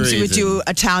Sometimes the we would do reason.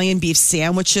 Italian beef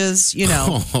sandwiches,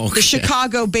 Oh, okay. the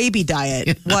Chicago baby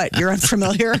diet. What? You're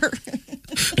unfamiliar?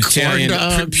 Italian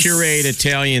dogs. pureed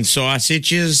Italian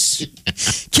sausages.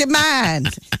 Come on.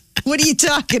 What are you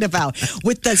talking about?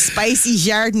 With the spicy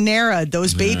jardinera,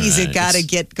 those babies have got to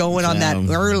get going on that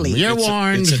early. You're It's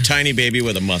warned. a tiny baby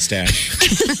with a mustache.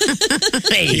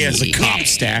 He has a cop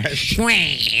stash.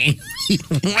 Looks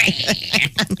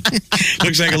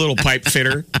like a little pipe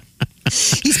fitter.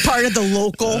 He's part of the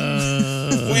local.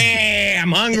 Way,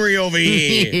 I'm hungry over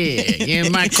here.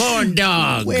 Give my corn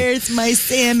dog. Where's my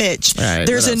sandwich? All right,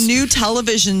 There's what a else? new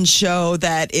television show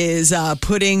that is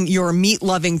putting your meat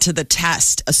loving to the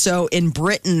test. So in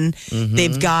Britain,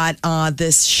 they've got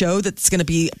this show that's going to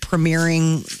be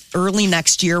premiering early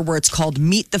next year where it's called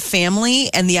Meet the Family.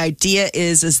 And the idea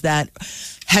is that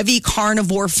heavy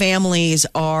carnivore families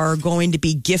are going to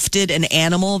be gifted an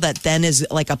animal that then is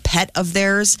like a pet of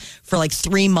theirs for like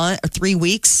 3 months or 3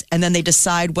 weeks. And then they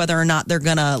decide whether or not they're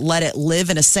going to let it live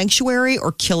in a sanctuary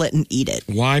or kill it and eat it.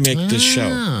 Why make this show?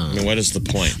 I mean, what is the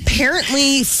point?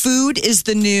 Apparently, food is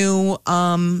the new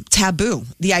taboo.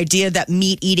 The idea that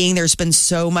meat eating, there's been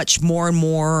so much more and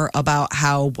more about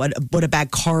what a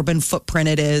bad carbon footprint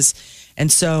it is. And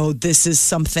so this is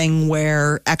something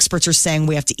where experts are saying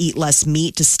we have to eat less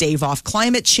meat to stave off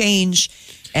climate change.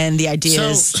 And the idea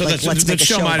is So like, let's the make a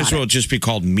show show might about as well it. just be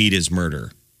called Meat is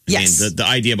Murder. Yes. I mean, the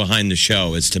idea behind the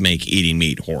show is to make eating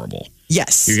meat horrible.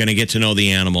 Yes. You're going to get to know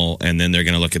the animal, and then they're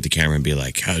going to look at the camera and be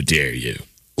like, how dare you?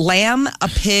 Lamb, a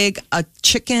pig, a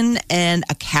chicken, and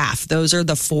a calf. Those are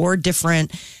the 4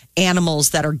 different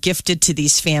animals that are gifted to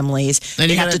these families. And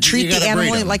you you have gotta- to treat you the gotta animal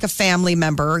breed 'em. like a family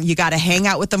member. You got to hang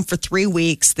out with them for 3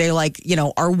 weeks. They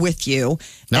are with you.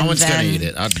 No And one's going then- to eat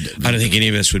it. I don't think any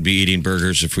of us would be eating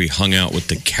burgers if we hung out with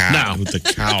the cow. No. With the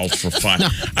cow for fun.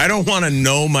 I don't want to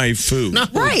know my food.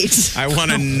 Right. I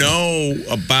want to know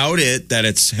about it, that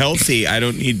it's healthy. I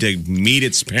don't need to meet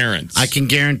its parents. I can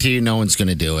guarantee you no one's going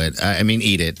to do it. I mean,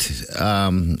 eat it.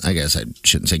 I guess I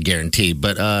shouldn't say guarantee,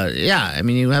 but yeah. I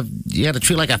mean, you got to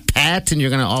treat it like a pet, and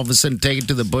you're going to all of a sudden take it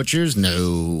to the butchers.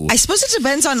 No, I suppose it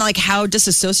depends on like how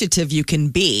disassociative you can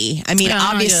be. I mean, Yeah,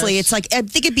 I obviously, guess. it's like I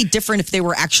think it'd be different if they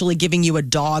were actually giving you a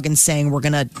dog and saying we're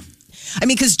gonna. I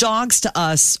mean, because dogs to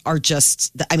us are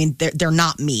just. I mean, they're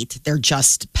not meat; they're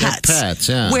just pets. They're pets,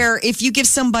 yeah. Where if you give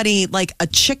somebody like a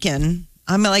chicken.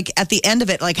 I'm like at the end of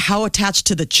it, like how attached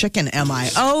to the chicken am I?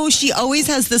 Oh, she always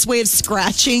has this way of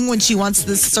scratching when she wants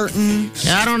this certain.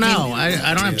 Yeah, I don't know. I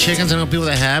don't have chickens. I know people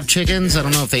that have chickens. I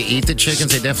don't know if they eat the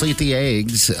chickens. They definitely eat the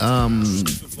eggs.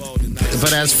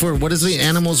 But as for what is the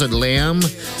animals? A lamb?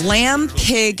 Lamb,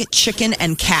 pig, chicken,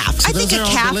 and calf. I think those a are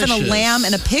all calf and a delicious. lamb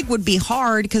and a pig would be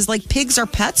hard because, like, pigs are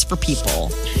pets for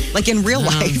people, like in real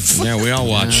life. Yeah, we all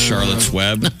watch Charlotte's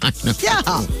Web. Yeah.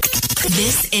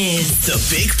 This is The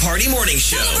Big Party Morning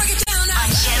Show. on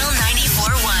Channel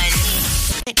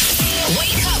 94.1.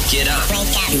 Wake up Get up.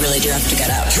 You really do have to get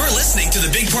up. You're listening to The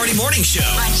Big Party Morning Show.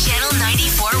 On Channel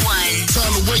 94.1.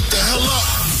 Time to wake the hell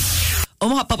up.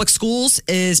 Omaha Public Schools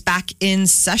is back in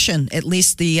session. At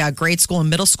least the grade school and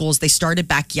middle schools, they started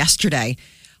back yesterday.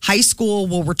 High school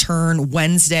will return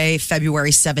Wednesday,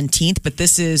 February 17th, but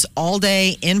this is all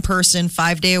day, in person,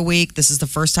 5 day a week. This is the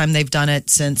first time they've done it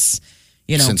since,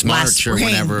 Since last March or spring.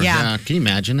 whatever. Yeah. Can you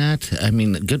imagine that? I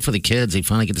mean, good for the kids. They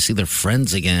finally get to see their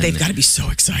friends again. They've got to be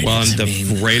so excited. Well, and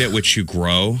the rate at which you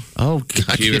grow, Oh,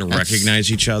 God. you even yes.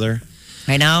 recognize each other.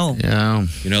 I know. Yeah.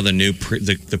 You know, the new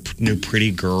new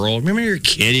pretty girl. Remember you're a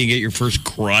kid, you get your first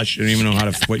crush, you don't even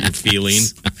know what you're feeling.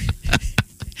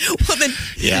 Well, then,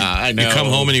 Yeah, I know. You come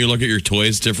home and you look at your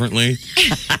toys differently.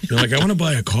 You're like, I want to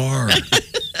buy a car.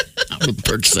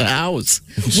 Purchase a house.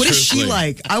 what is she Seriously.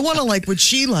 like? I want to like what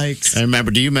she likes. I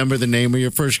remember. Do you remember the name of your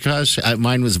first crush?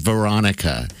 Mine was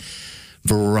Veronica.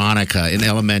 Veronica in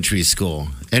elementary school.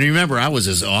 And remember, I was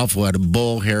just awful. I had a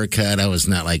bowl haircut. I was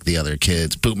not like the other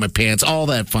kids. Pooped my pants, all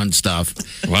that fun stuff.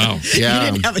 Wow.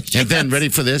 Yeah. didn't have a And then, chance. ready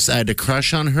for this? I had a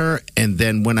crush on her. And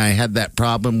then when I had that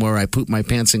problem where I pooped my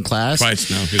pants in class,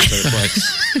 Twice now. Who's said it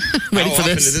twice? ready How for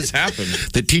often this? did this happen?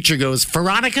 The teacher goes,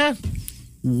 Veronica,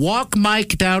 walk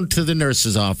Mike down to the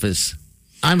nurse's office.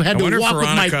 I had to walk with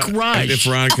my crush. if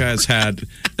Veronica has had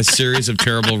a series of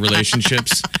terrible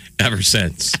relationships ever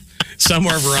since.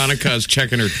 Somewhere Veronica is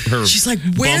checking her She's like,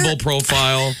 where- Bumble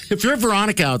profile. If you're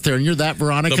Veronica out there and you're that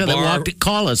Veronica The that bar walked,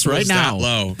 call us right was now. that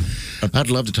low. I'd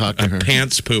love to talk to her.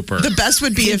 Pants pooper. The best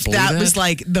would be if believe that that? was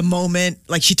like the moment,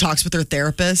 like she talks with her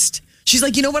therapist. She's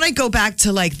like, when I go back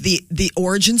to like the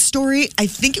origin story, I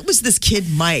think it was this kid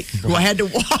Mike who I had to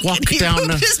walk and he down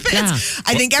pooped the- his pants. Yeah.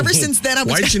 I think ever since then I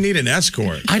was. Why'd you need an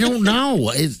escort? I don't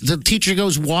know. The teacher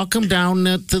goes, walk him down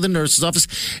to the nurse's office.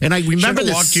 And I Should remember have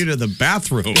this. walked you to the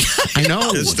bathroom. I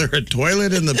know. Is there a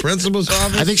toilet in the principal's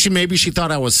office? I think she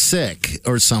thought I was sick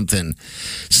or something.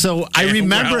 So I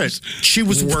remember Well, it. She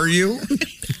was. Were you?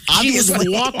 I she was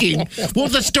walking. Well,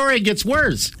 the story gets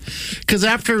worse because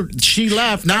after she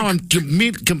left, now I'm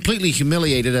completely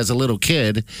humiliated as a little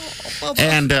kid,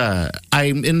 and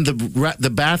I'm in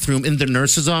the bathroom in the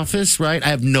nurse's office. Right, I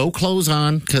have no clothes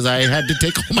on because I had to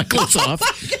take all my clothes off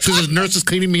because the nurse is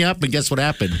cleaning me up. And guess what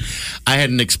happened? I had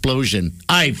an explosion.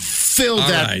 I filled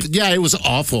that. Right. Yeah, it was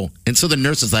awful. And so the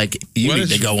nurse is like, "You need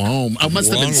to go home." I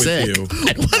must have been sick.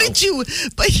 What did you?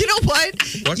 But you know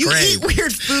what? You grade? eat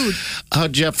weird food. Oh,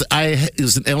 Jeff, it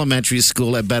was in elementary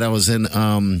school. I bet I was in,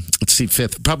 let's see,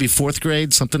 probably fourth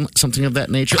grade, something of that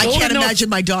nature. I can't imagine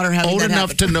my daughter having old that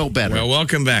enough happen. to know better. Well,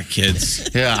 welcome back, kids.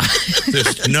 Yeah.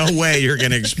 There's no way you're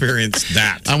going to experience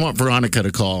that. I want Veronica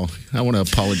to call. I want to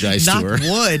apologize to her.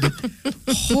 Knock wood.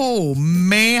 Oh,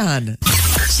 man.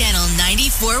 Channel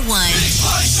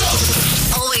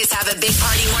 94.1. Always have a Big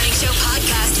Party Morning Show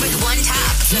podcast with one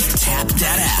tap. Just tap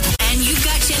that app. And you've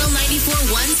got Channel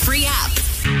 94.1's free app.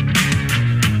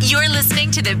 You're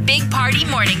listening to the Big Party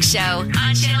Morning Show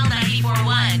on Channel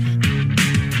 94.1.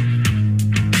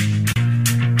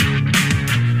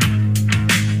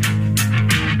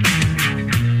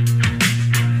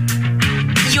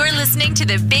 You're listening to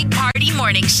the Big Party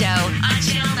Morning Show on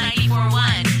Channel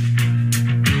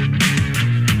 94.1.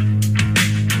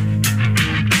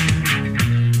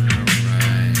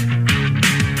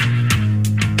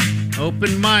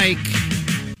 Open mic.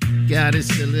 Got us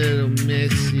a little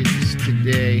message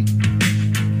today.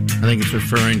 I think it's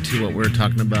referring to what we were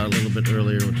talking about a little bit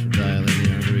earlier, which we're dialing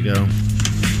here. Here we go.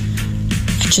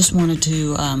 I just wanted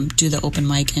to do the open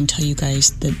mic and tell you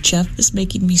guys that Jeff is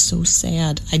making me so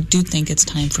sad. I do think it's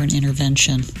time for an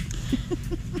intervention.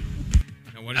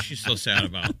 Now, what is she so sad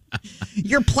about?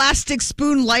 Your plastic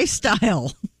spoon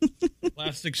lifestyle.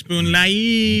 Plastic spoon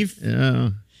naive. Yeah.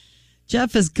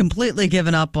 Jeff has completely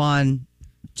given up on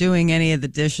doing any of the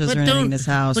dishes or anything in his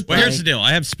house. Well, here's the deal.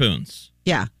 I have spoons.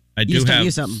 Yeah. I You do just don't have.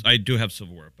 use them. I do have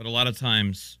silverware, but a lot of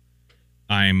times,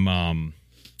 I'm,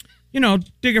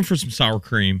 digging for some sour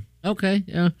cream, Okay.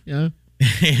 Yeah. Yeah.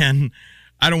 and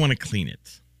I don't want to clean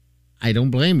it. I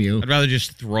don't blame you. I'd rather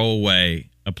just throw away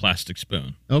a plastic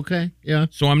spoon. Okay. Yeah.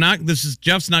 So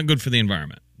Jeff's not good for the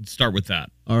environment. Let's start with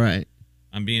that. All right.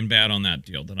 I'm being bad on that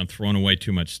deal, that I'm throwing away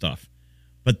too much stuff.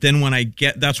 But then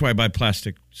that's why I buy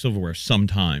plastic silverware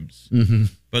sometimes. Mm-hmm.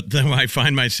 But then I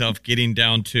find myself getting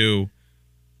down to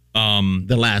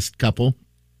the last couple.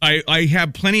 I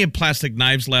have plenty of plastic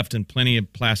knives left and plenty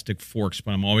of plastic forks,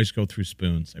 but I'm always go through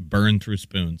spoons. I burn through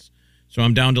spoons. So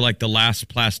I'm down to like the last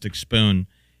plastic spoon,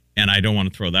 and I don't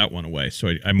want to throw that one away. So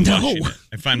I'm washing it.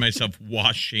 I find myself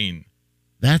washing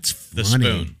That's funny. the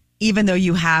spoon, Even though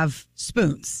you have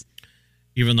spoons.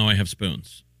 even though I have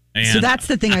spoons. And So that's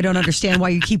the thing I don't understand why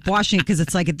you keep washing it, because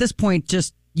it's like at this point,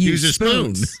 just use a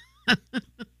spoon. spoons.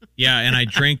 yeah, and I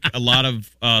drink a lot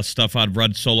of stuff out of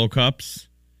red Solo cups,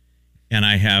 and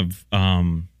I have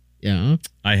Yeah.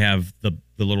 I have the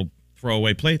little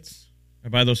throwaway plates. I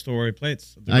buy those throwaway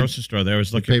plates at the grocery store. They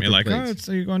always look at me paper like, plates.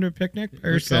 so you're going to a picnic by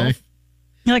yourself?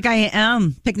 You're like, I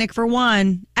am. Picnic for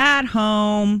one at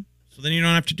home. So then you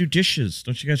don't have to do dishes.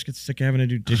 Don't you guys get sick of having to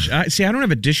do dishes? See, I don't have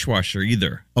a dishwasher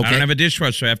either. Okay. I don't have a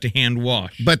dishwasher. I have to hand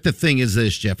wash. But the thing is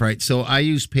this, Jeff, right? So I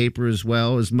use paper as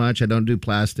well as much. I don't do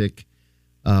plastic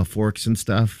forks and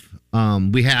stuff.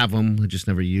 We have them. We just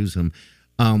never use them.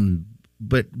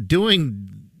 But doing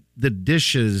the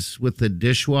dishes with the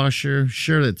dishwasher,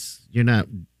 sure, you're not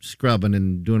scrubbing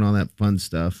and doing all that fun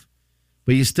stuff,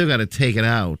 but you still got to take it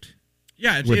out.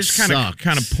 Yeah, which it's kind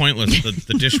of pointless.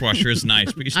 The dishwasher is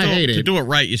nice, but you still I hate to it. do it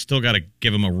right. You still got to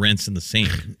give them a rinse in the sink.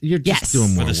 You're just doing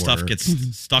more where the stuff work. gets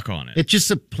stuck on it. It's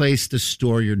just a place to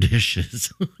store your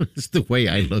dishes. It's the way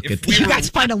I look at You it.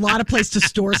 guys find a lot of place to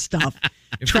store stuff.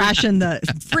 Trash in the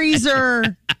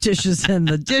freezer, dishes in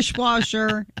the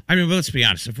dishwasher. I mean, but let's be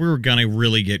honest. If we were gonna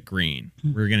really get green,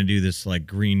 we were gonna do this like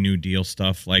Green New Deal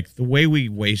stuff. Like the way we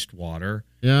waste water.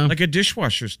 Yeah. Like a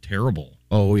dishwasher's terrible.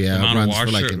 Oh, yeah. The it amount runs of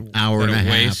for like washer an hour that and a it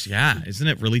half. wastes. Yeah, isn't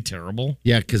it really terrible?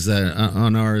 Yeah, because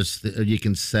on ours, you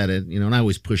can set it, and I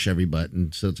always push every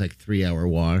button. So it's like 3-hour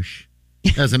wash.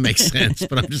 Doesn't make sense,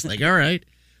 but I'm just like, all right,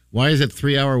 why is it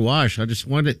 3-hour wash? I just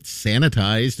want it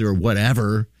sanitized or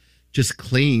whatever, just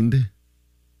cleaned.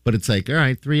 But it's like, all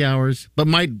right, 3 hours. But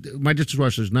my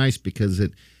dishwasher is nice because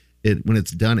it when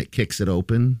it's done, it kicks it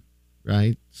open,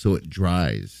 right? So it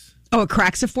dries. Oh, it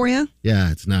cracks it for you?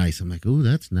 Yeah, it's nice. I'm like, ooh,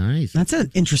 that's nice. That's an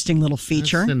interesting little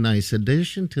feature. That's a nice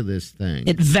addition to this thing.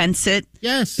 It vents it.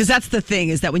 Yes. Because that's the thing,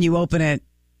 is that when you open it,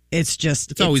 it's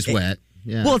just... It's always wet.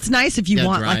 Yeah. Well, it's nice if you Yeah,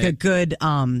 want dry like a it. good,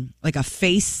 like a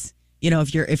face,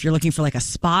 if you're looking for like a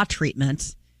spa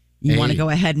treatment, you want to Hey. go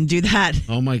ahead and do that.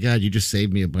 Oh my God, you just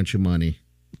saved me a bunch of money.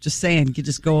 Just saying, you could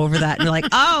just go over that and you're like,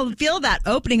 oh, feel that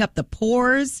opening up the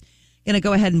pores. Gonna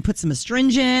go ahead and put some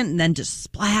astringent and then just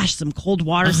splash some cold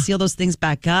water, seal those things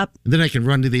back up. And then I can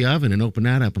run to the oven and open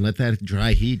that up and let that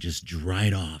dry heat just dry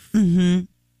it off. Mm-hmm.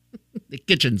 The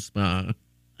kitchen spa.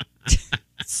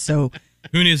 So,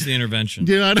 who needs the intervention?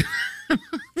 Dude, I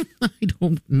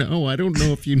don't know. I don't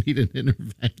know if you need an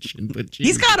intervention, but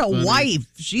he's got a wife.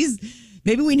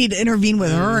 Maybe we need to intervene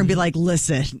with her and be like,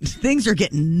 listen, things are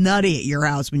getting nutty at your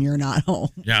house when you're not home.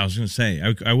 Yeah, I was going to say,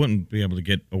 I wouldn't be able to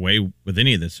get away with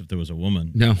any of this if there was a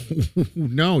woman. No,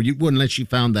 no, you wouldn't unless you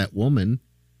found that woman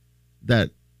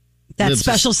that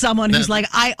special someone who's like,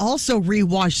 I also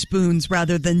rewash spoons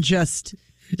rather than just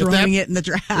throwing it in the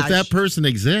trash. If that person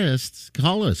exists,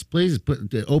 call us. Please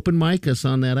open mic us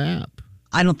on that app.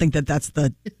 I don't think that's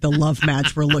the love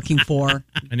match we're looking for.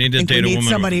 I need to date a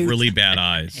woman with really bad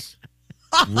eyes.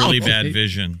 Really bad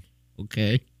vision.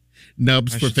 Okay.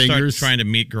 Nubs for fingers. Start trying to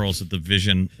meet girls at the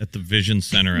Vision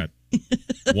Center at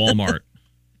Walmart.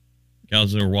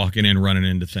 Gals that are walking in, running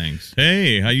into things.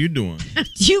 Hey, how you doing?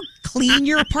 Do you clean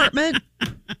your apartment?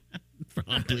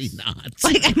 Probably not.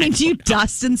 Do you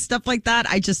dust and stuff like that?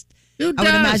 I would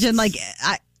imagine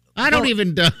I don't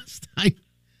even dust.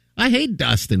 I hate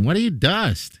dusting. Why do you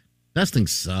dust? Dusting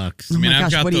sucks.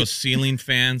 I've got those ceiling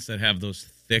fans that have those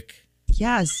thick.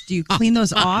 Yes. Do you clean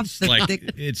those off?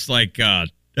 It's like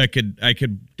I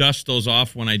could dust those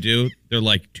off when I do. They're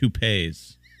like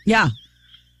toupees. Yeah.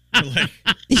 Like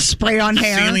you spray on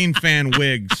hair. Ceiling fan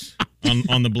wigs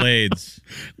on the blades.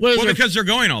 Well, because they're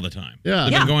going all the time. Yeah.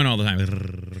 They've been going all the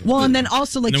time. Well, and then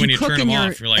also and then when you cook turn them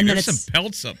off, you're like, there's some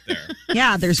pelts up there.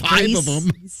 Yeah, there's 5 of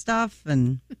them. Stuff,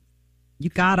 and you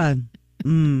gotta.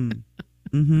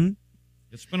 Mm-hmm.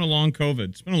 It's been a long COVID.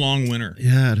 It's been a long winter.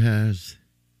 Yeah, it has.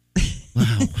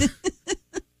 Wow.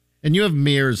 And you have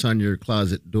mirrors on your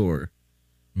closet door.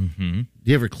 Mm-hmm. Do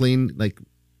you ever clean,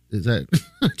 is that,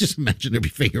 just imagine there'd be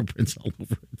fingerprints all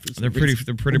over it. They're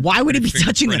pretty. Why would he be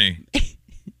touching them?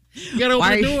 You gotta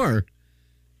open the door.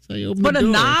 So you open what the are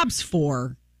door. knobs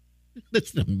for?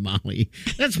 That's no Molly.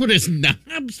 That's what it's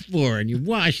knobs for. And you're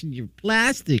washing your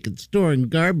plastic and storing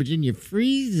garbage in your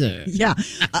freezer. Yeah.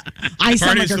 I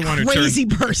sound like a crazy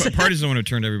person. Party's the one who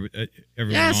turned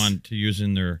everyone on to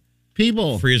using their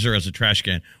freezer as a trash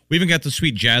can. We even got the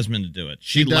sweet Jasmine to do it.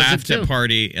 She laughed at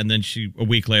Party, and then a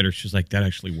week later, she's like, that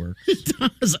actually works. It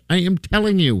does. I am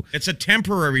telling you. It's a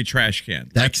temporary trash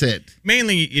can. That's it.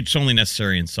 Mainly, it's only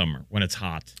necessary in summer when it's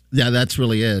hot. Yeah, that's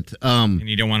really it. And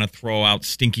you don't want to throw out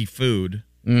stinky food.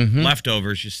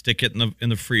 Leftovers, you stick it in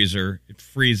the freezer. It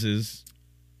freezes.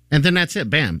 And then that's it.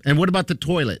 Bam. And what about the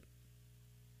toilet?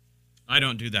 I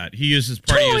don't do that. Uses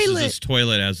his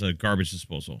toilet as a garbage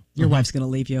disposal. Your wife's going to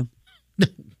leave you.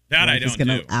 That I don't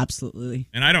do. Absolutely.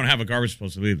 And I don't have a garbage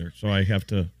disposal either, so I have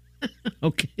to.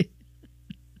 Okay.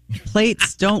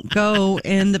 Plates don't go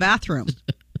in the bathroom.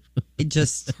 It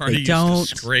just Party don't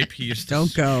scrape. He used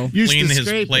don't go. Clean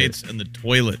his plates in the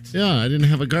toilet. Yeah, I didn't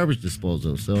have a garbage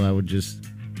disposal, so I would just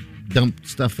dump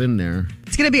stuff in there.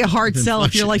 It's going to be a hard sell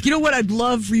if you're like, you know what? I'd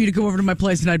love for you to go over to my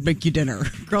place and I'd make you dinner.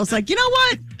 Girl's like, you know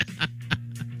what?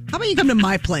 How about you come to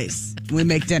my place and we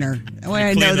make dinner?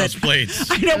 I know those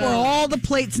plates. I know where all the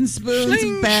plates and spoons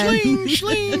have been.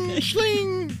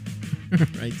 Schling. All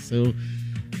right, so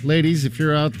ladies, if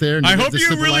you're out there, and I hope you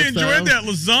really enjoyed that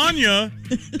lasagna.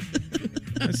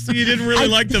 I see you didn't really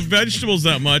like the vegetables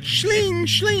that much. Schling.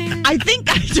 I think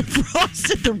I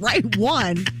defrosted the right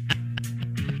one.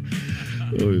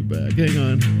 We'll be back. Hang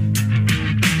on.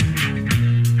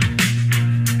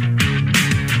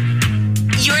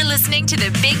 You're listening to the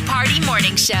Big Party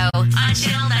Morning Show on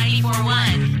Channel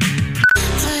 94.1.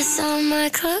 I thought my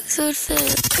clothes would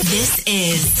fit. This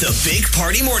is the Big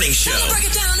Party Morning Show on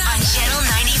Channel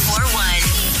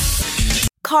 94.1.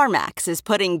 CarMax is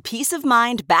putting peace of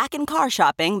mind back in car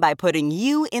shopping by putting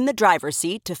you in the driver's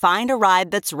seat to find a ride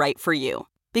that's right for you.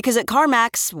 Because at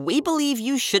CarMax, we believe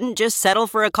you shouldn't just settle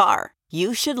for a car.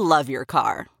 You should love your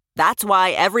car. That's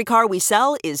why every car we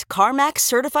sell is CarMax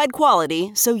certified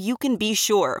quality, so you can be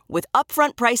sure with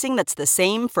upfront pricing that's the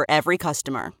same for every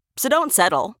customer. So don't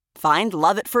settle. Find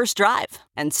love at first drive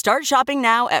and start shopping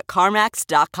now at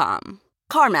CarMax.com.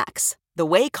 CarMax, the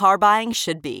way car buying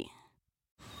should be.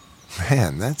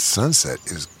 Man, that sunset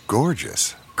is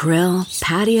gorgeous. Grill,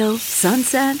 patio,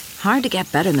 sunset. Hard to get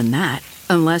better than that.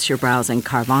 Unless you're browsing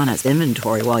Carvana's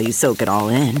inventory while you soak it all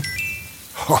in.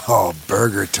 Oh,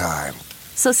 burger time.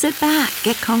 So sit back,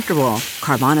 get comfortable.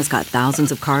 Carvana's got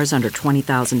thousands of cars under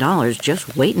 $20,000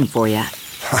 just waiting for you.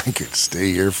 I could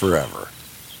stay here forever.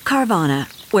 Carvana,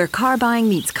 where car buying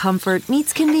meets comfort,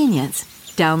 meets convenience.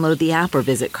 Download the app or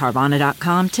visit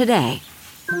Carvana.com today.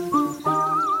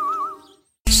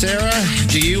 Sarah,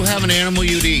 do you have an animal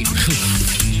you'd eat?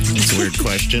 It's a weird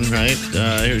question, right?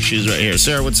 Here she's right here.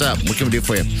 Sarah, what's up? What can we do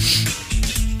for you?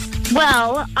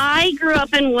 Well, I grew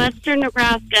up in western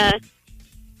Nebraska,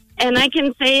 and I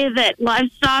can say that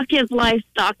livestock is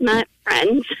livestock, not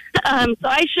friends. So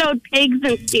I showed pigs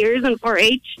and steers in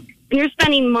 4-H, and you're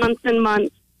spending months and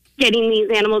months getting these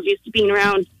animals used to being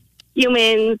around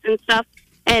humans and stuff,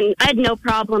 and I had no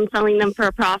problem selling them for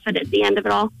a profit at the end of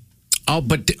it all. Oh,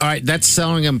 but all right, that's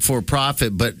selling them for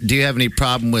profit. But do you have any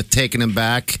problem with taking them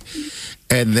back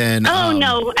and then?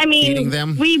 No, I mean, eating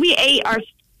them? We ate our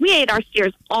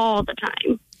steers all the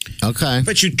time. Okay,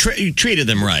 but you treated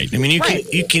them right. I mean, you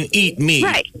can eat meat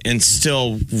and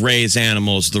still raise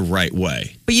animals the right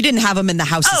way. But you didn't have them in the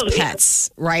house as pets,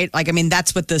 right? Like, I mean,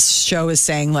 that's what this show is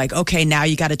saying. Like, okay, now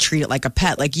you got to treat it like a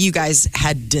pet. Like, you guys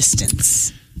had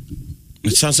distance.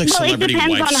 It sounds like celebrity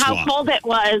wife swap. Well, it depends on how cold it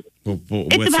was. It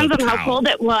depends on how cold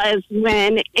it was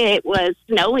when it was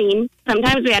snowing.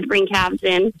 Sometimes we had to bring calves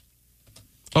in.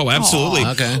 Oh, absolutely.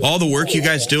 Okay. All the work you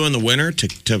guys do in the winter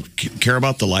to care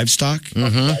about the livestock.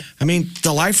 Mm-hmm. I mean,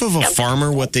 the life of a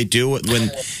farmer, what they do when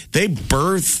they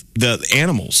birth the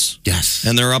animals. Yes.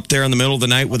 And they're up there in the middle of the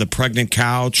night with a pregnant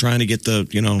cow trying to get the,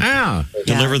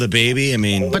 deliver the baby. I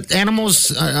mean. But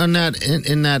animals in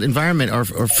that environment are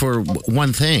for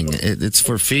one thing. It's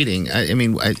for feeding. I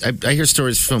mean, I hear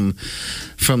stories from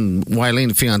Wileen,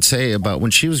 the fiance, about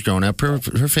when she was growing up,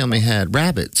 her family had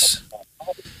rabbits.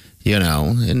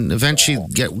 And eventually,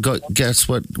 guess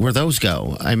where those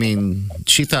go? I mean,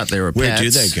 she thought they were pets. Where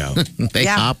do they go? They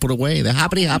hop away. They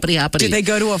hoppity. Do they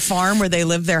go to a farm where they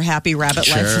live their happy rabbit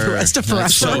life for the rest of forever?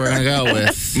 That's what we're going to go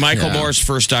with. Michael Moore's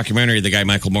first documentary, the guy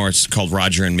Michael Moore, it's called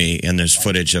Roger and Me, and there's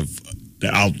footage of,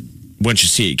 once you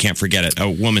see it, you can't forget it, a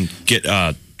woman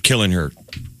killing her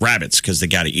rabbits because they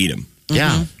got to eat them.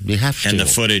 Yeah, you have to. And the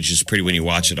footage is pretty, when you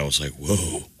watch it, I was like,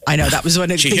 whoa. I know, that was when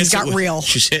things got real.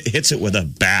 She hits it with a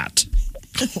bat.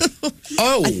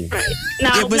 Now,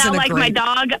 like my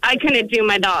dog, I couldn't do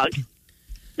my dog.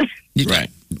 Right.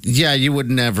 Yeah, you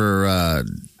would never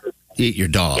eat your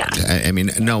dog. Yeah. I mean,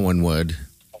 no one would.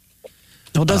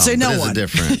 Well, don't say no one. It's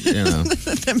different,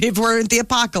 I mean, if we're in the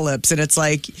apocalypse and it's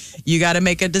like, you got to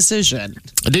make a decision.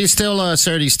 Do you still,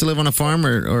 Sarah, do you still live on a farm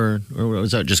or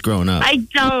was that just growing up? I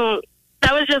don't.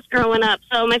 That was just growing up.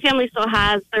 So my family still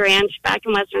has the ranch back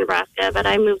in western Nebraska, but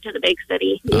I moved to the big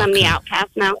city. And I'm the outcast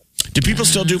now. Do people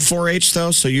still do 4-H, though?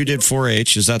 So you did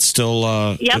 4-H. Is that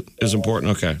still is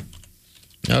important? Okay.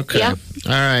 Okay. Yep.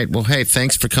 All right. Well, hey,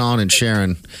 thanks for calling and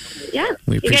sharing. Yeah.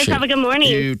 We you guys have a good morning.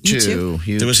 You too.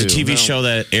 There was a TV show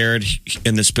that aired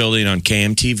in this building on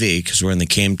KMTV, because we're in the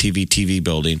KMTV TV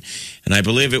building. And I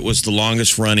believe it was the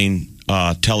longest running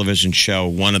television show,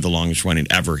 one of the longest running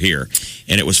ever here.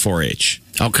 And it was 4-H.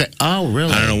 Okay. Oh,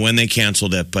 really? I don't know when they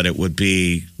canceled it, but it would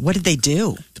be. What did they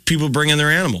do? The people bring in their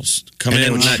animals. Coming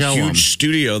in that huge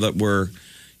studio that we're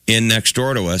in next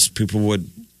door to us, people would,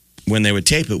 when they would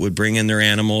tape it, would bring in their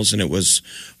animals, and it was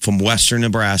from western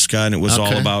Nebraska, and it was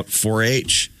all about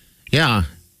 4-H. Yeah.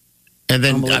 And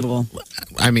then, unbelievable.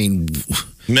 I mean,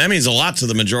 that means a lot to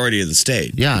the majority of the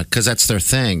state. Yeah, because that's their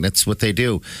thing. That's what they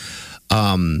do.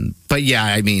 But yeah,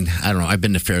 I mean, I don't know. I've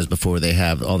been to fairs before. They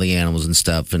have all the animals and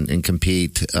stuff and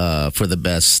compete for the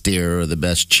best steer or the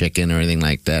best chicken or anything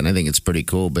like that. And I think it's pretty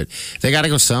cool. But they got to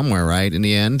go somewhere, right? In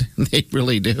the end, they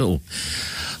really do.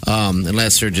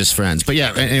 Unless they're just friends. But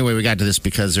yeah, anyway, we got to this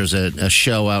because there's a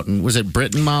show out in, was it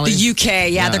Britain, Molly? The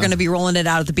UK, yeah. They're going to be rolling it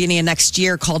out at the beginning of next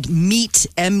year called Meet,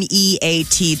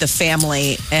 M-E-A-T, the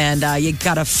family. And you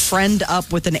got to friend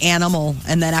up with an animal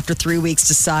and then after 3 weeks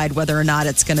decide whether or not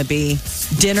it's going to be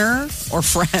dinner or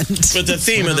friend. But the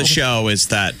theme of the show is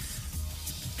that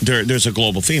there's a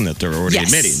global theme that they're already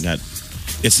admitting, that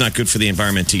it's not good for the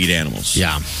environment to eat animals.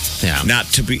 Yeah. Not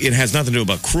to be. It has nothing to do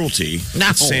about cruelty. No.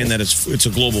 It's saying that it's a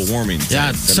global warming thing.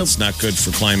 Yeah, that it's not good for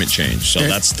climate change. So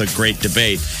that's the great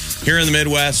debate. Here in the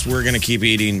Midwest, we're going to keep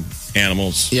eating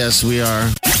animals. Yes, we are.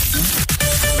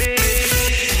 Big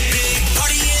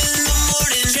Party in the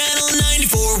morning, Channel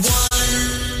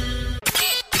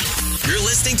 94.1. You're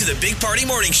listening to the Big Party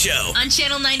Morning Show on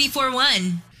Channel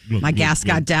 94.1. My gas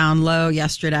got down low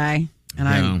yesterday. And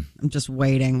I'm just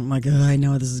waiting. I'm like, I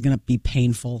know this is going to be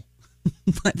painful.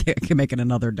 I think I can make it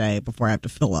another day before I have to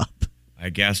fill up. I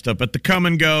gassed up at the Come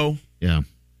and Go. Yeah.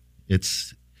 It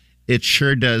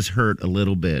sure does hurt a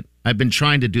little bit. I've been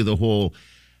trying to do the whole,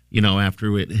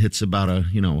 after it hits about a,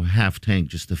 half tank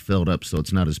just to fill it up so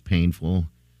it's not as painful.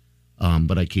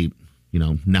 But I keep,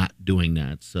 not doing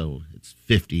that. So it's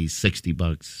 $50,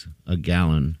 $60 a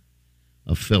gallon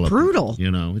of fill up. Brutal.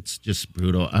 It's just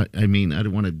brutal. I mean, I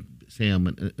don't want to say I'm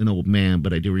an old man,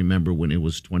 but I do remember when it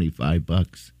was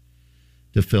 $25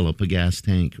 to fill up a gas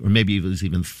tank, or maybe it was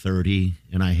even 30,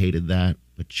 and I hated that.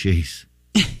 But jeez,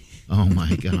 oh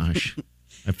my gosh,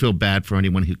 I feel bad for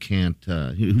anyone who can't,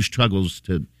 who struggles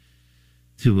to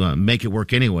make it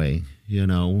work anyway. You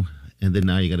know, and then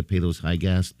now you got to pay those high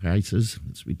gas prices.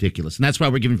 It's ridiculous, and that's why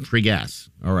we're giving free gas.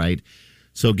 All right,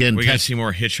 so again, we got to see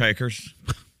more hitchhikers.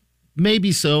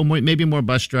 Maybe so. Maybe more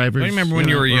bus drivers. I remember when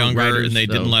you were younger riders, and they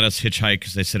didn't let us hitchhike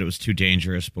because they said it was too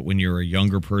dangerous. But when you're a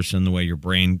younger person, the way your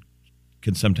brain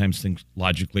can sometimes think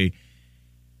logically,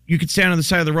 you could stand on the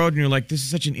side of the road and you're like, this is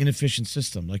such an inefficient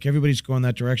system. Like, everybody's going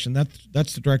that direction.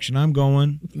 That's the direction I'm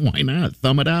going. Why not?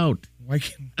 Thumb it out. Why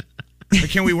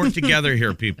can't we work together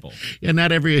here, people? Yeah,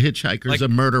 not every hitchhiker is a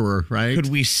murderer, right? Could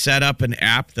we set up an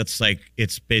app that's like,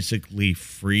 it's basically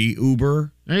free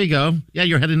Uber? There you go. Yeah,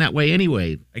 you're heading that way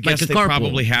anyway. I guess they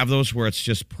probably have those where it's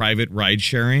just private ride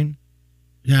sharing.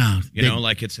 Yeah. You know,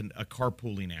 like it's a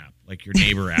carpooling app, like your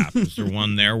neighbor app. Is there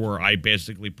one there where I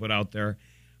basically put out there,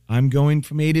 I'm going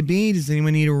from A to B. Does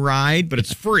anyone need a ride? But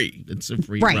it's free. It's a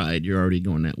free ride. You're already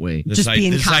going that way. This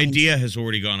idea has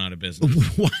already gone out of business.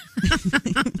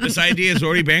 This idea is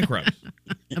already bankrupt.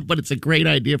 But it's a great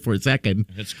idea for a second.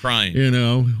 It's crying. You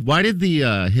know, why did the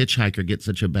hitchhiker get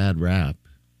such a bad rap?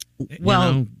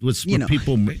 Well, were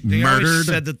people they murdered? always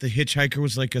said that the hitchhiker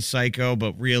was like a psycho,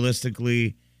 but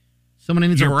realistically, someone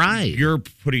needs a ride. You're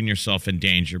putting yourself in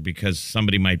danger because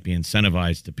somebody might be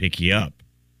incentivized to pick you up.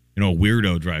 You know, a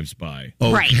weirdo drives by.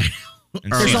 Okay. Right.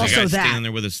 And There's sees a also guy that. standing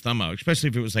there with his thumb out, especially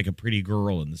if it was like a pretty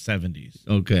girl in the 70s.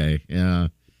 Okay, yeah.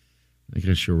 I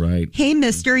guess you're right. Hey,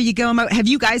 mister, you going out? Have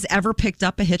you guys ever picked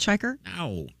up a hitchhiker?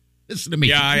 No. Listen to me.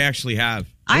 Yeah, I actually have.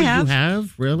 I have. You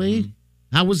have? Really?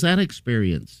 Mm-hmm. How was that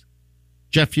experience?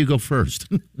 Jeff, you go first.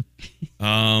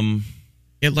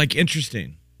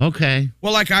 Interesting. Okay.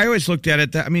 Well, like I always looked at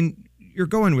it, I mean, you're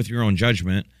going with your own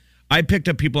judgment. I picked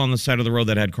up people on the side of the road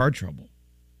that had car trouble.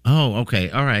 Oh,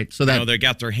 okay. All right. So that they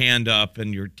got their hand up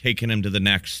and you're taking them to the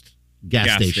next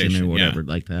gas station or whatever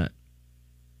like that.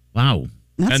 Wow.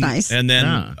 That's nice. And then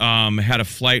had a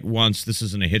flight once. This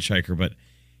isn't a hitchhiker, but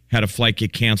had a flight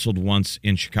get canceled once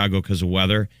in Chicago because of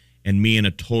weather. And me and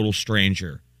a total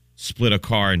stranger split a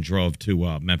car and drove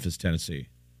to Memphis, Tennessee.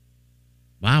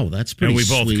 Wow, that's pretty And we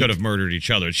sweet. both could have murdered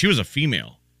each other. She was a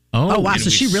female. Oh wow!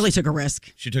 So she really took a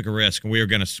risk. She took a risk, and we were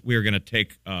gonna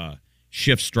take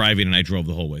shifts driving, and I drove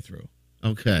the whole way through.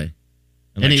 Okay.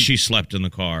 And she slept in the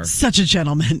car. Such a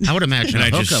gentleman. I would imagine.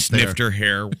 And a I just hookup sniffed there. her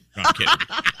hair. No, I'm kidding.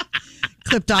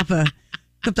 clipped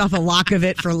off a lock of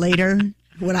it for later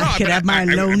when I could have my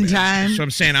alone time. So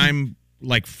I'm saying I'm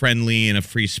like friendly and a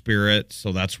free spirit,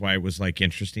 so that's why it was like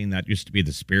interesting. That used to be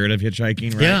the spirit of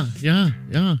hitchhiking, right? Yeah.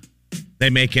 They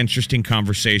make interesting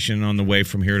conversation on the way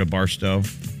from here to Barstow.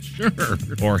 Sure.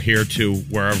 Or here to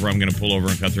wherever I'm going to pull over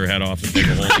and cut their head off and take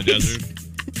a hole in the desert.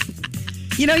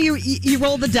 You know, you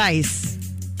roll the dice.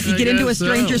 You get into a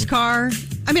stranger's car.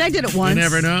 I mean, I did it once. You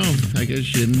never know. I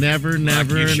guess you never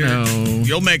know.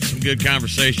 You'll make some good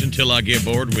conversation till I get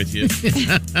bored with you. Big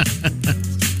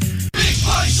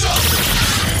Party Show.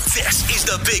 This is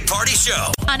the Big Party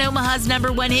Show On Omaha's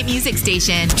 #1 hit music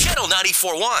station. Channel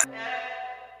 94.1.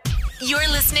 You're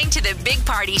listening to the Big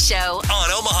Party Show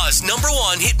On Omaha's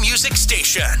 #1 hit music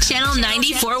station. Channel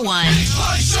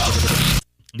 94.1.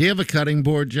 Do you have a cutting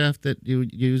board, Jeff, that you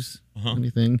use?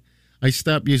 Anything? I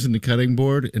stopped using the cutting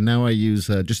board, and now I use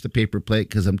just a paper plate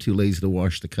because I'm too lazy to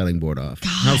wash the cutting board off.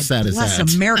 How sad is that?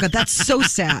 Bless America. That's so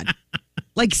sad.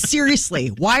 Like, seriously,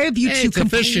 why have you two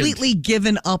completely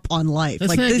given up on life? That's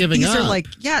like not giving these are up. like,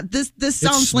 this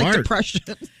sounds like depression.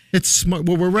 It's smart.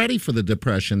 Well, we're ready for the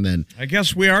depression then. I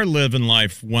guess we are living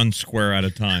life one square at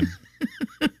a time.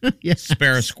 Yes.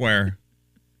 Spare a square.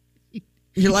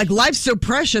 You're like, life's so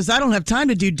precious. I don't have time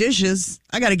to do dishes.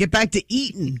 I got to get back to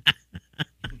eating.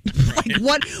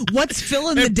 Like, what's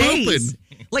filling the days?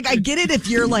 Like, I get it if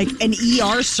you're like an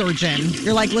ER surgeon.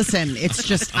 You're like, listen, it's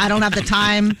just, I don't have the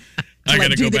time. I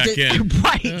got to go back in.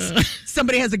 Right.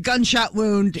 Somebody has a gunshot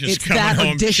wound. Just it's coming that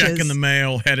home, or dishes. checking the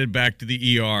mail, headed back to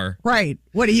the ER. Right.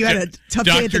 What, are you at a tough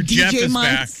day at the Dr. Jeff DJ is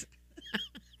Mines?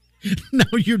 back. No,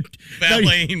 you're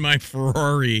valeting my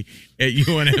Ferrari at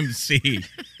UNMC.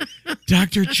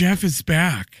 Dr. Jeff is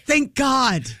back. Thank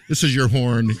God. This is your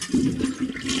horn.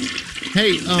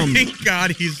 Hey, thank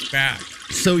God he's back.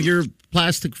 So your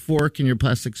plastic fork and your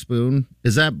plastic spoon,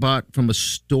 is that bought from a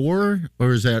store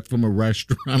or is that from a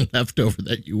restaurant leftover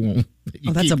that you won't?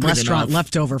 Oh, that's a restaurant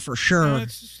leftover for sure.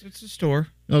 It's a store.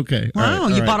 Okay. Wow,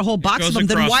 you bought a whole box of them.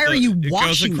 Then why are you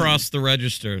washing It goes across the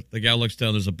register. The gal looks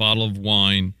down. There's a bottle of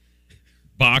wine,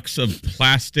 box of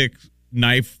plastic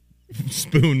knife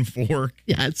spoon, fork.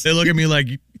 Yes. They look at me like,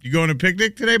 you going to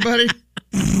picnic today, buddy?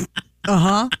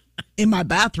 Uh-huh. In my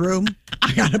bathroom.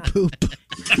 I gotta poop.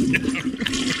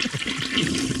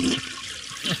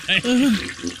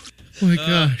 Oh my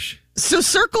gosh. So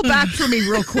circle back for me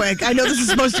real quick. I know this is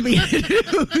supposed to be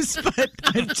news, but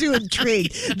I'm too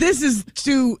intrigued. This is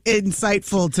too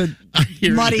insightful to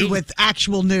muddy with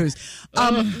actual news.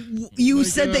 You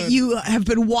said that you have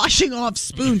been washing off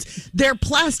spoons. They're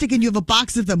plastic and you have a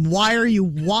box of them. Why are you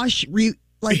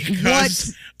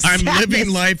Because I'm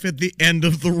living life at the end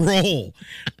of the roll.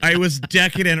 I was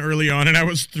decadent early on, and I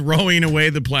was throwing away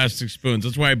the plastic spoons.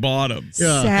 That's why I bought them.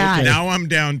 Yeah, Sad. okay. Now I'm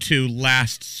down to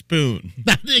last spoon.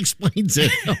 That explains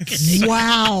it. Okay.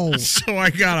 Wow. So I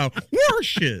gotta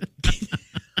wash it.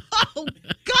 Oh,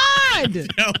 God.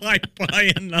 Until I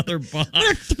buy another box. I'm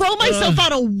going to throw myself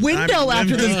out a window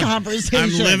after this conversation. I'm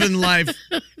living life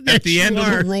at the end of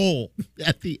the roll.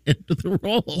 At the end of the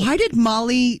roll. Why did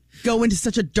Molly go into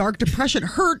such a dark depression?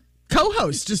 Her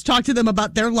co-host just talked to them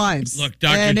about their lives. Look,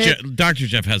 Dr.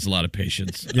 Jeff has a lot of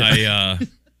patience.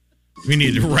 We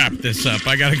need to wrap this up.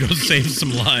 I got to go save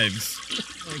some lives.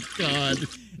 Oh, my God.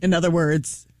 In other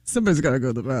words, somebody's got to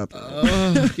go to the bathroom.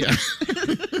 Oh, yeah.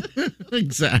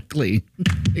 Exactly.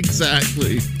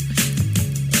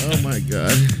 Oh, my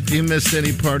God. If you missed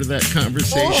any part of that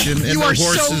conversation, and the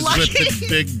horses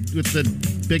with the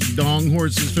big dong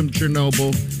horses from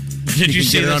Chernobyl, Did you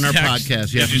see get it this on our text?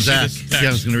 podcast? Yeah, Did you from see Zach. this text? Yeah,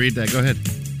 I was going to read that. Go ahead.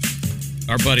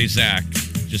 Our buddy Zach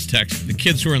just texted the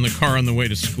kids who were in the car on the way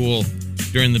to school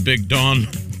during the big dong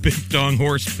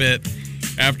horse fit.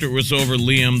 After it was over,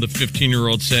 Liam, the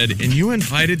 15-year-old, said, "And you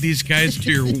invited these guys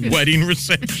to your wedding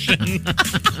reception?"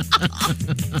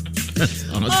 That's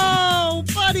awesome. Oh,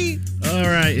 buddy. All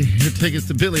right. Your tickets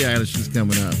to Billie Eilish is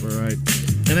coming up. All right.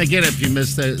 And again, if you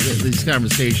missed these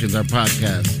conversations, our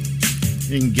podcast,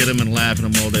 you can get them and laugh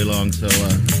at them all day long. So,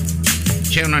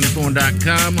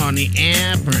 channel94.com, on the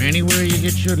app, or anywhere you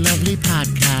get your lovely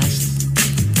podcasts.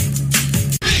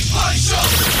 Big Party Show.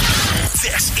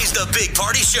 This is the Big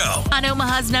Party Show On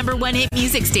Omaha's #1 hit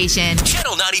music station.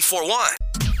 Channel 94.1.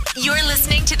 You're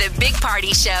listening to the Big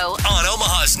Party Show On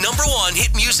Omaha's #1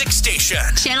 hit music station.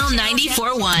 Channel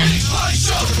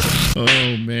 94.1.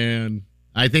 Oh, man.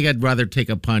 I think I'd rather take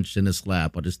a punch than a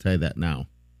slap. I'll just tell you that now.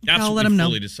 That's I'll what let we him know.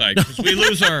 fully decide. Because we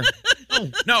lose our...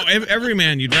 No, every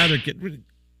man, you'd rather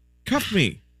cuff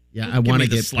me. Yeah, Give I want me to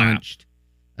the get slap. punched.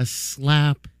 A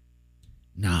slap?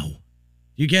 No.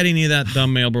 You get any of that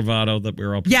dumb male bravado that we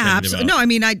were all Yeah, pretending absolutely. about? No, I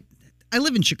mean, I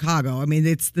live in Chicago. I mean,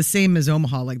 it's the same as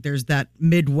Omaha. Like, there's that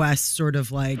Midwest sort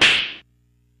of like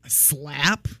a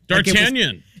slap. Like, it was-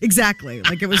 D'Artagnan. exactly.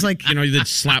 Like, it was like, You know, you'd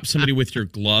slap somebody with your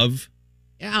glove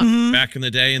Yeah. back in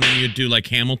the day, and then you'd do like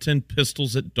Hamilton,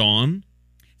 pistols at dawn.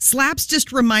 slaps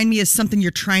just remind me of something you're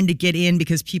trying to get in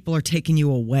because people are taking you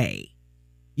away.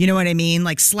 You know what I mean?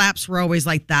 Like, slaps were always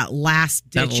like that last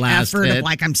ditch last effort hit. of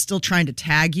like, I'm still trying to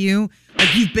tag you.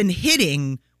 Like, you've been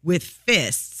hitting with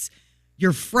fists.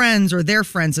 Your friends or their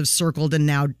friends have circled and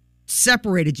now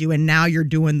separated you, and now you're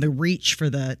doing the reach for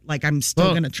the, like, I'm still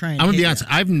going to try and I'm going to hit be honest. you.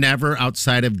 I've never,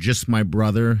 outside of just my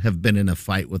brother, have been in a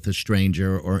fight with a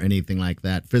stranger or anything like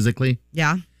that physically.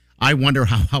 Yeah. I wonder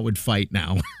how I would fight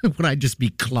now. Would I just be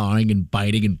clawing and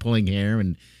biting and pulling hair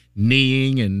and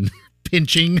kneeing and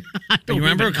pinching? You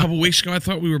remember a couple weeks ago, I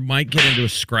thought we might get into a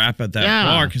scrap at that Yeah.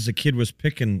 bar because the kid was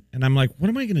picking, and I'm like, what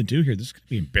am I going to do here? This is going to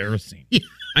be embarrassing.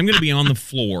 I'm going to be on the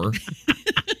floor,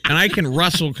 and I can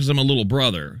wrestle because I'm a little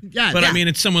brother. Yeah, but yeah. I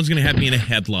mean, someone's going to have me in a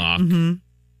headlock.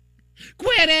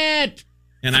 Quit it!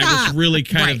 And I was really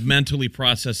kind Right. of mentally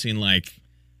processing, like,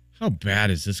 how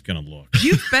bad is this going to look?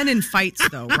 You've been in fights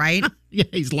though, right? Yeah,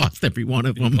 he's lost every one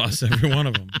of I them. lost every one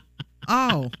of them.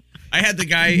 Oh. I had the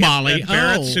guy Molly, at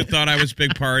Barrett's oh. who thought I was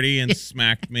Big Party and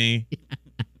smacked me.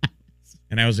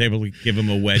 And I was able to give him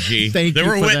a wedgie. Thank there you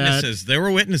were for witnesses. There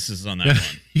were witnesses on that one.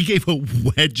 He gave a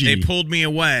wedgie. They pulled me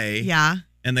away. Yeah.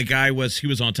 And the guy he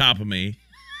was on top of me.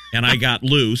 And I got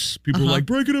loose. People were like,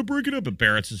 break it up. At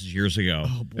Barrett's. This is years ago.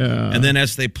 Oh, boy. And then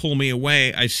as they pull me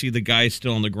away, I see the guy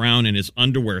still on the ground and his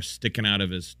underwear sticking out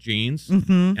of his jeans.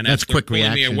 And That's as they're quick pulling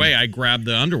reaction. me away, I grab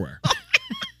the underwear.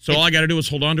 So all I got to do is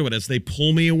hold on to it as they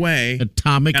pull me away.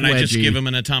 Atomic and wedgie. I just give him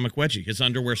an atomic wedgie. His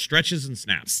underwear stretches and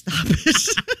snaps.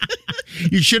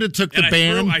 You should have took the And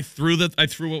band. I threw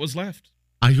what was left.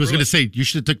 I was going to say, you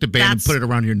should have took the band and That's- put it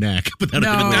around your neck. But that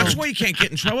No. But that's why you can't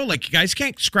get in trouble. Like, you guys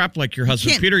can't scrap like your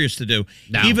husband can't. Peter used to do.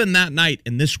 No. Even that night,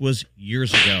 and this was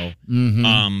years ago,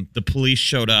 the police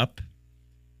showed up,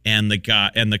 and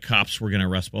the cops were going to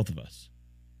arrest both of us.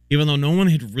 Even though no one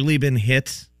had really been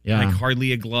hit, Yeah. like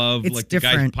hardly a glove. It's like the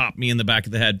guy different. popped me in the back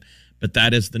of the head. But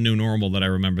that is the new normal that I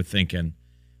remember thinking.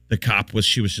 the cop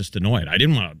she was just annoyed.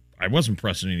 I wasn't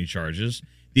pressing any charges.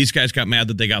 These guys got mad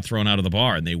that they got thrown out of the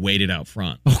bar, and they waited out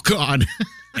front. Oh, God.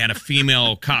 And a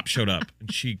female cop showed up,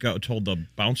 and she told the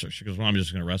bouncer, she goes, well, I'm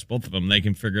just going to arrest both of them. They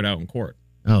can figure it out in court.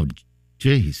 Oh,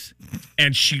 jeez.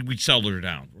 And we settled her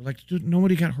down. We're like, dude,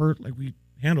 nobody got hurt. Like, we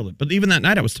handled it. But even that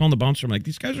night, I was telling the bouncer, I'm like,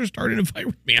 these guys are starting to fight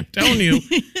with me. I'm telling you,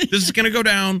 this is going to go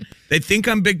down. They think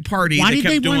I'm big party. Why they did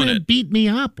they kept doing want to it. beat me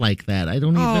up like that? I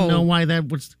don't even know why that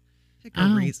was. Pick a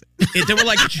reason. They were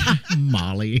like,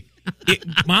 Molly.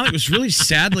 Molly, it was really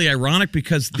sadly ironic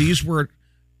because these were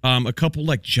a couple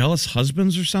like jealous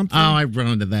husbands or something. Oh, I run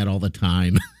into that all the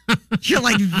time. You're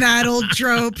like that old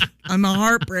trope. I'm a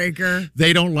heartbreaker.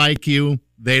 They don't like you.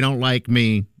 They don't like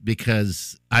me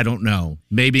because I don't know.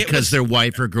 Maybe because their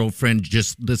wife or girlfriend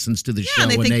just listens to the show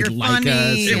and they like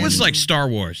us. It was like Star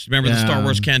Wars. Remember the Star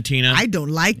Wars cantina? I don't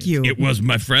like you. It was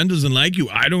my friend doesn't like you.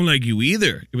 I don't like you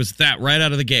either. It was that right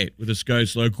out of the gate where this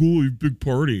guy's like, oh, big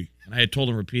party. And I had told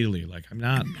him repeatedly, like, I'm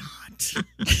not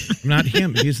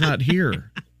him. He's not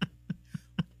here.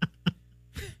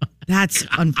 That's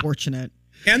unfortunate.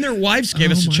 And their wives gave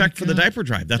us a check for the diaper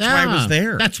drive. That's why I was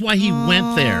there. That's why he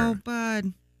went there. Oh,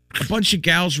 bud. A bunch of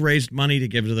gals raised money to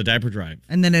give to the diaper drive.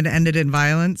 And then it ended in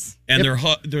violence. And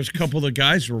there's a couple of the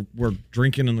guys were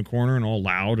drinking in the corner and all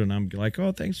loud. And I'm like,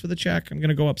 oh, thanks for the check. I'm going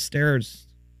to go upstairs.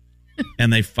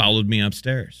 And they followed me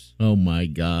upstairs. Oh, my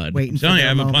God. Waiting for I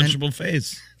have moment. a punchable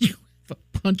face.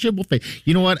 Punchable face.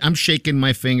 You know what? I'm shaking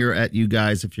my finger at you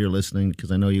guys if you're listening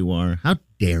because I know you are. How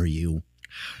dare you?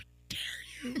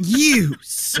 You,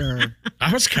 sir.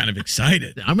 I was kind of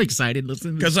excited. I'm excited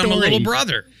listening to because I'm a little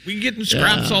brother. We get in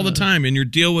scraps all the time, and your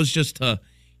deal was just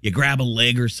you grab a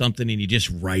leg or something and you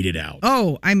just write it out.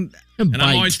 Oh, I'm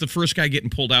always the first guy getting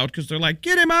pulled out because they're like,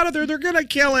 get him out of there. They're gonna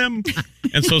kill him.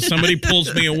 And so somebody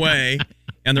pulls me away,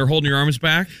 and they're holding your arms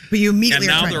back. But you immediately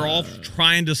and now they're all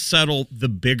trying to settle the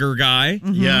bigger guy.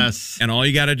 Mm-hmm. Yes. And all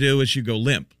you got to do is you go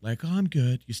limp, like, oh, I'm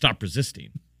good. You stop resisting,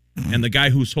 and the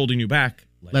guy who's holding you back.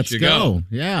 Let's go.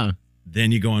 Yeah.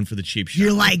 Then you go in for the cheap shot.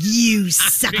 You're like, you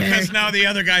sucker. Because now the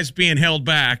other guy's being held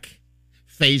back.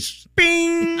 Face.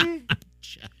 Bing.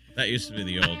 That used to be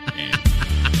the old game.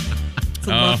 It's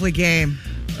a lovely game.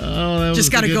 Oh, that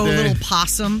just got to go day. a little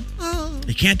possum.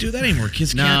 You can't do that anymore.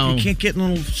 Kids can't. You can't get in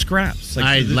little scraps.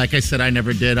 Like I said, I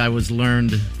never did. I was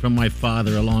learned from my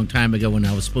father a long time ago when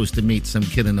I was supposed to meet some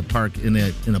kid in the park in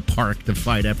a park to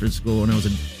fight after school, and I was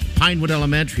in Pinewood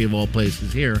Elementary of all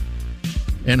places here.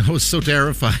 And I was so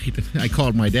terrified. I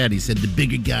called my dad. He said, the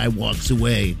bigger guy walks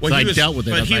away. Well, so I dealt with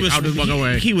it. I was like, how did he walk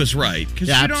away? He was right. Because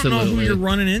you don't know who you're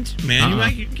running into, man. You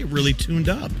might get really tuned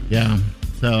up. Yeah.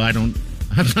 So I don't...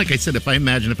 Like I said, if I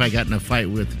got in a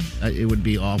fight with... it would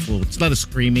be awful. It's not a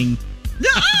screaming...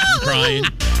 crying.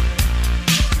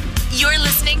 You're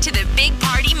listening to the Big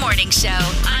Party Morning Show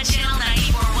on Channel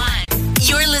 94.1.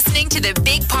 You're listening to the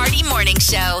Big Party Morning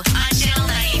Show on Channel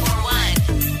 94.1.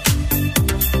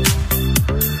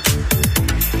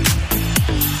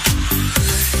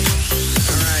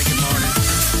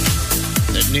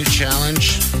 New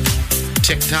challenge,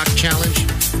 TikTok challenge.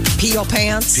 Pee your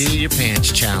pants. Pee your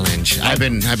pants challenge. I've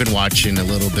been watching a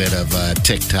little bit of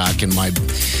TikTok in my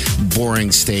boring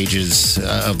stages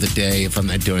of the day. If I'm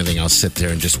not doing anything, I'll sit there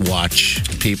and just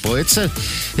watch people. It's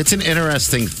an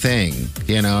interesting thing,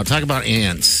 you know. Talk about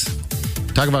ants.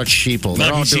 Talk about sheeple.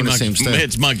 They're all doing the same stuff.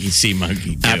 It's monkey see,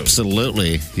 monkey do.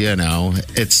 Absolutely. You know,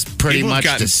 it's pretty People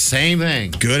much the same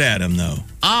thing. Good at them though.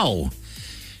 Oh.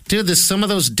 Dude, there's some of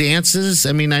those dances.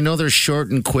 I mean, I know they're short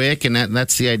and quick, and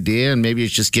that's the idea. And maybe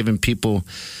it's just giving people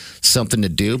something to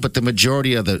do. But the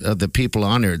majority of the people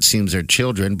on there, it seems, are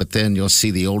children. But then you'll see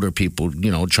the older people,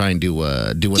 you know, trying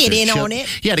to do what get in on it.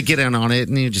 Yeah, to get in on it,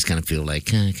 and you just kind of feel like,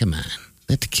 come on,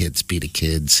 let the kids be the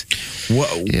kids.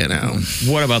 What, you know?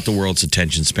 What about the world's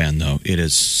attention span, though? It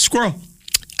is squirrel.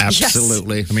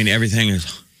 Absolutely. Yes. I mean, everything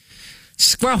is.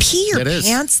 Squirrel. Pee your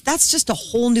pants? That's just a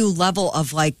whole new level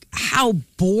of like, how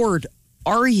bored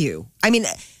are you? I mean,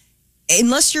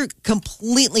 unless you're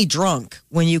completely drunk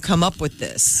when you come up with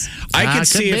this. I could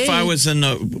see if I was a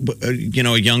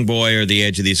young boy or the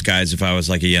age of these guys, if I was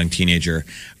like a young teenager,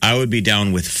 I would be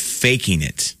down with faking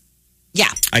it. Yeah.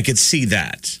 I could see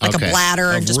that. Like a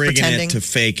bladder and just rigging pretending. it to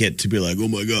fake it, to be like, oh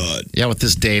my God. Yeah, with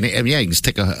this day, and you can just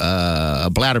take a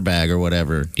bladder bag or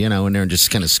whatever, you know, in there and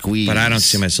just kind of squeeze. But I don't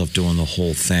see myself doing the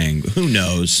whole thing. Who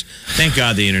knows? Thank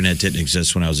God the internet didn't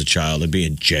exist when I was a child. I'd be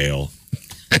in jail.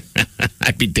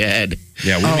 I'd be dead.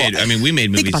 Yeah, we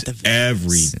made movies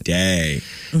every day.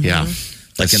 Mm-hmm. Yeah.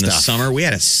 Like in the summer, we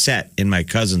had a set in my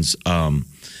cousin's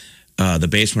the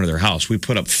basement of their house. We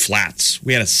put up flats.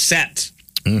 We had a set.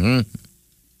 Mm-hmm.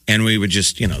 And we would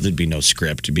just, there'd be no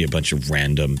script. It'd be a bunch of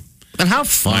random. And how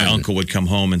fun. My uncle would come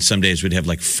home, and some days we'd have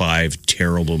like 5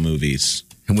 terrible movies.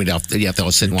 And you have to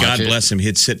all sit and watch God it. bless him.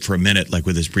 He'd sit for a minute, like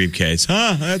with his briefcase.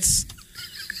 That's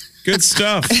good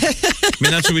stuff. I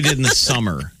mean, that's what we did in the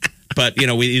summer. But,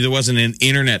 there wasn't an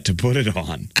internet to put it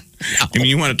on. No. I mean,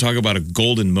 you want to talk about a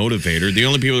golden motivator. The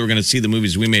only people that were going to see the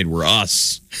movies we made were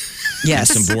us.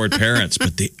 Yes. And some bored parents.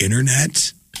 But the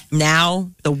internet? Now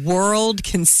the world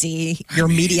can see your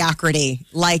mediocrity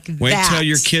like Wait that. till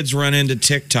your kids run into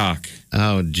TikTok.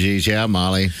 Oh, geez. Yeah,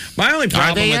 Molly. My only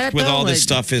problem with all this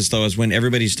stuff is when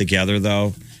everybody's together,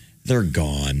 though, they're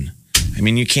gone. I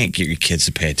mean, you can't get your kids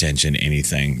to pay attention to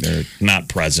anything. They're not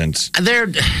present. They're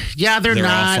They're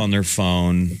not. off on their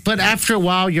phone. But after a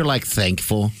while, you're like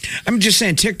thankful. I'm just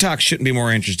saying TikTok shouldn't be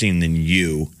more interesting than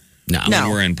you when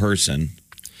we're in person.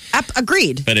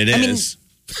 Agreed. But it is.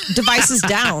 Devices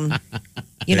down.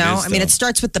 It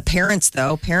starts with the parents,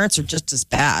 though. Parents are just as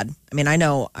bad. I mean, I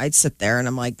know I'd sit there and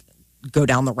I'm like, go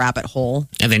down the rabbit hole.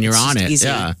 And then you're on it. Easy.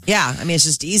 Yeah. Yeah. I mean, it's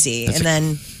just easy.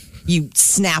 Then you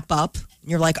snap up.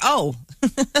 You're like, oh,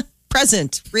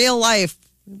 present, real life,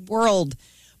 world.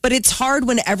 But it's hard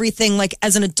when everything, like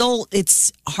as an adult,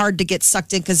 it's hard to get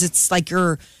sucked in because it's like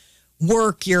your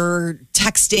work, your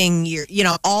texting,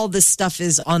 all this stuff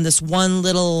is on this one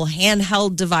little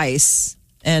handheld device.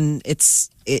 And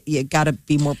you got to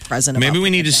be more present. Maybe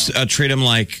we need to treat them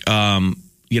like,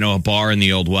 a bar in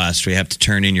the Old West where you have to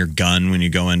turn in your gun when you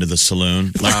go into the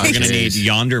saloon. Like we're going to need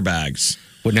yonder bags.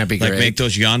 Wouldn't that be great? Like make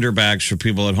those yonder bags for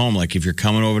people at home. Like if you're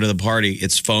coming over to the party,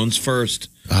 it's phones first.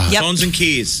 Phones and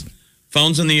keys.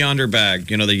 Phones in the yonder bag.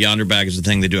 The yonder bag is the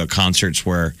thing they do at concerts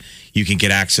where you can get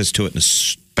access to it in a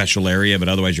special area, but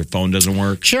otherwise your phone doesn't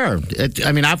work. Sure.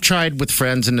 I've tried with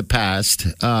friends in the past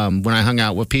when I hung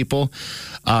out with people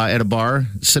at a bar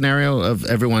scenario of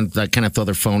everyone that kind of throw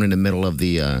their phone in the middle of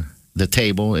the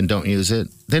table and don't use it.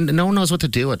 Then no one knows what to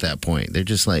do at that point. They're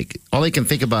just like, all they can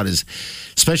think about is,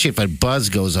 especially if a buzz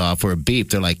goes off or a beep,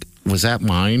 they're like, was that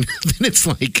mine? Then it's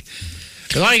like,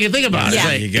 all you can think about is,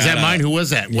 like, is that mine? Who was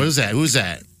that? What is that? Who's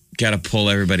that? Got to pull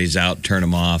everybody's out, turn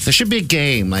them off. There should be a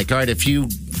game. Like, all right, if you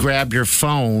grab your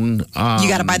phone, you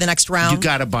got to buy the next round. You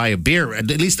got to buy a beer, at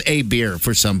least a beer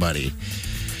for somebody.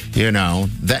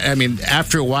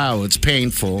 After a while, it's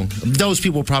painful. Those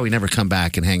people will probably never come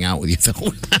back and hang out with you, though.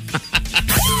 Wake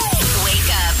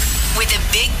up with the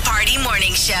Big Party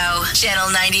Morning Show, Channel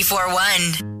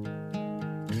 94.1.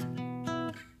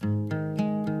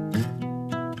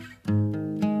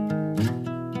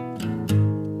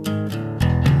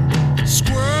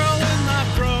 Squirrel in my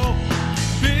fro,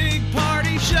 Big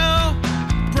Party Show.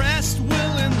 Breast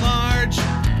will enlarge,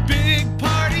 Big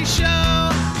Party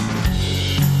Show.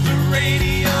 The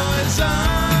radio is on.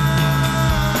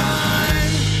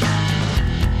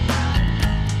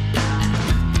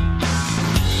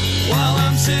 While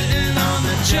I'm sitting on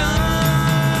the john.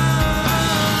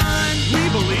 We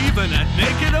believe in a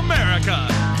naked America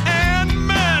and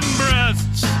man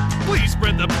breasts. Please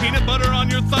spread the peanut butter on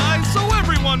your thighs so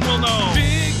everyone will know.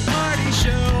 Big Party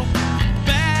Show.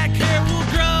 Back hair will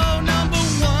grow. Number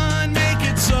one, make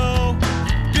it so.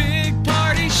 Big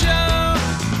Party Show.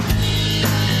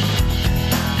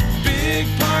 Big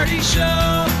Party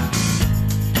Show.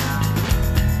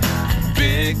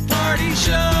 Big Party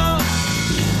Show.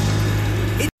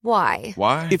 Why?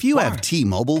 Why? If you have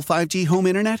T-Mobile 5G home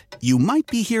internet, you might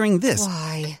be hearing this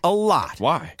Why? a lot.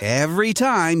 Why? Every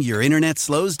time your internet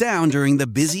slows down during the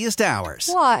busiest hours.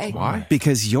 Why? Why?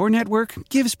 Because your network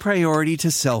gives priority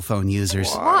to cell phone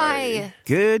users. Why?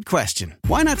 Good question.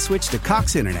 Why not switch to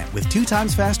Cox Internet with 2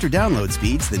 times faster download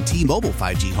speeds than T-Mobile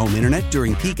 5G home internet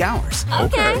during peak hours?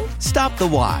 Okay. Stop the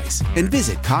whys and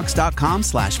visit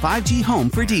cox.com/5G home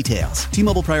for details.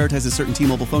 T-Mobile prioritizes certain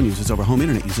T-Mobile phone users over home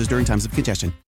internet users during times of congestion.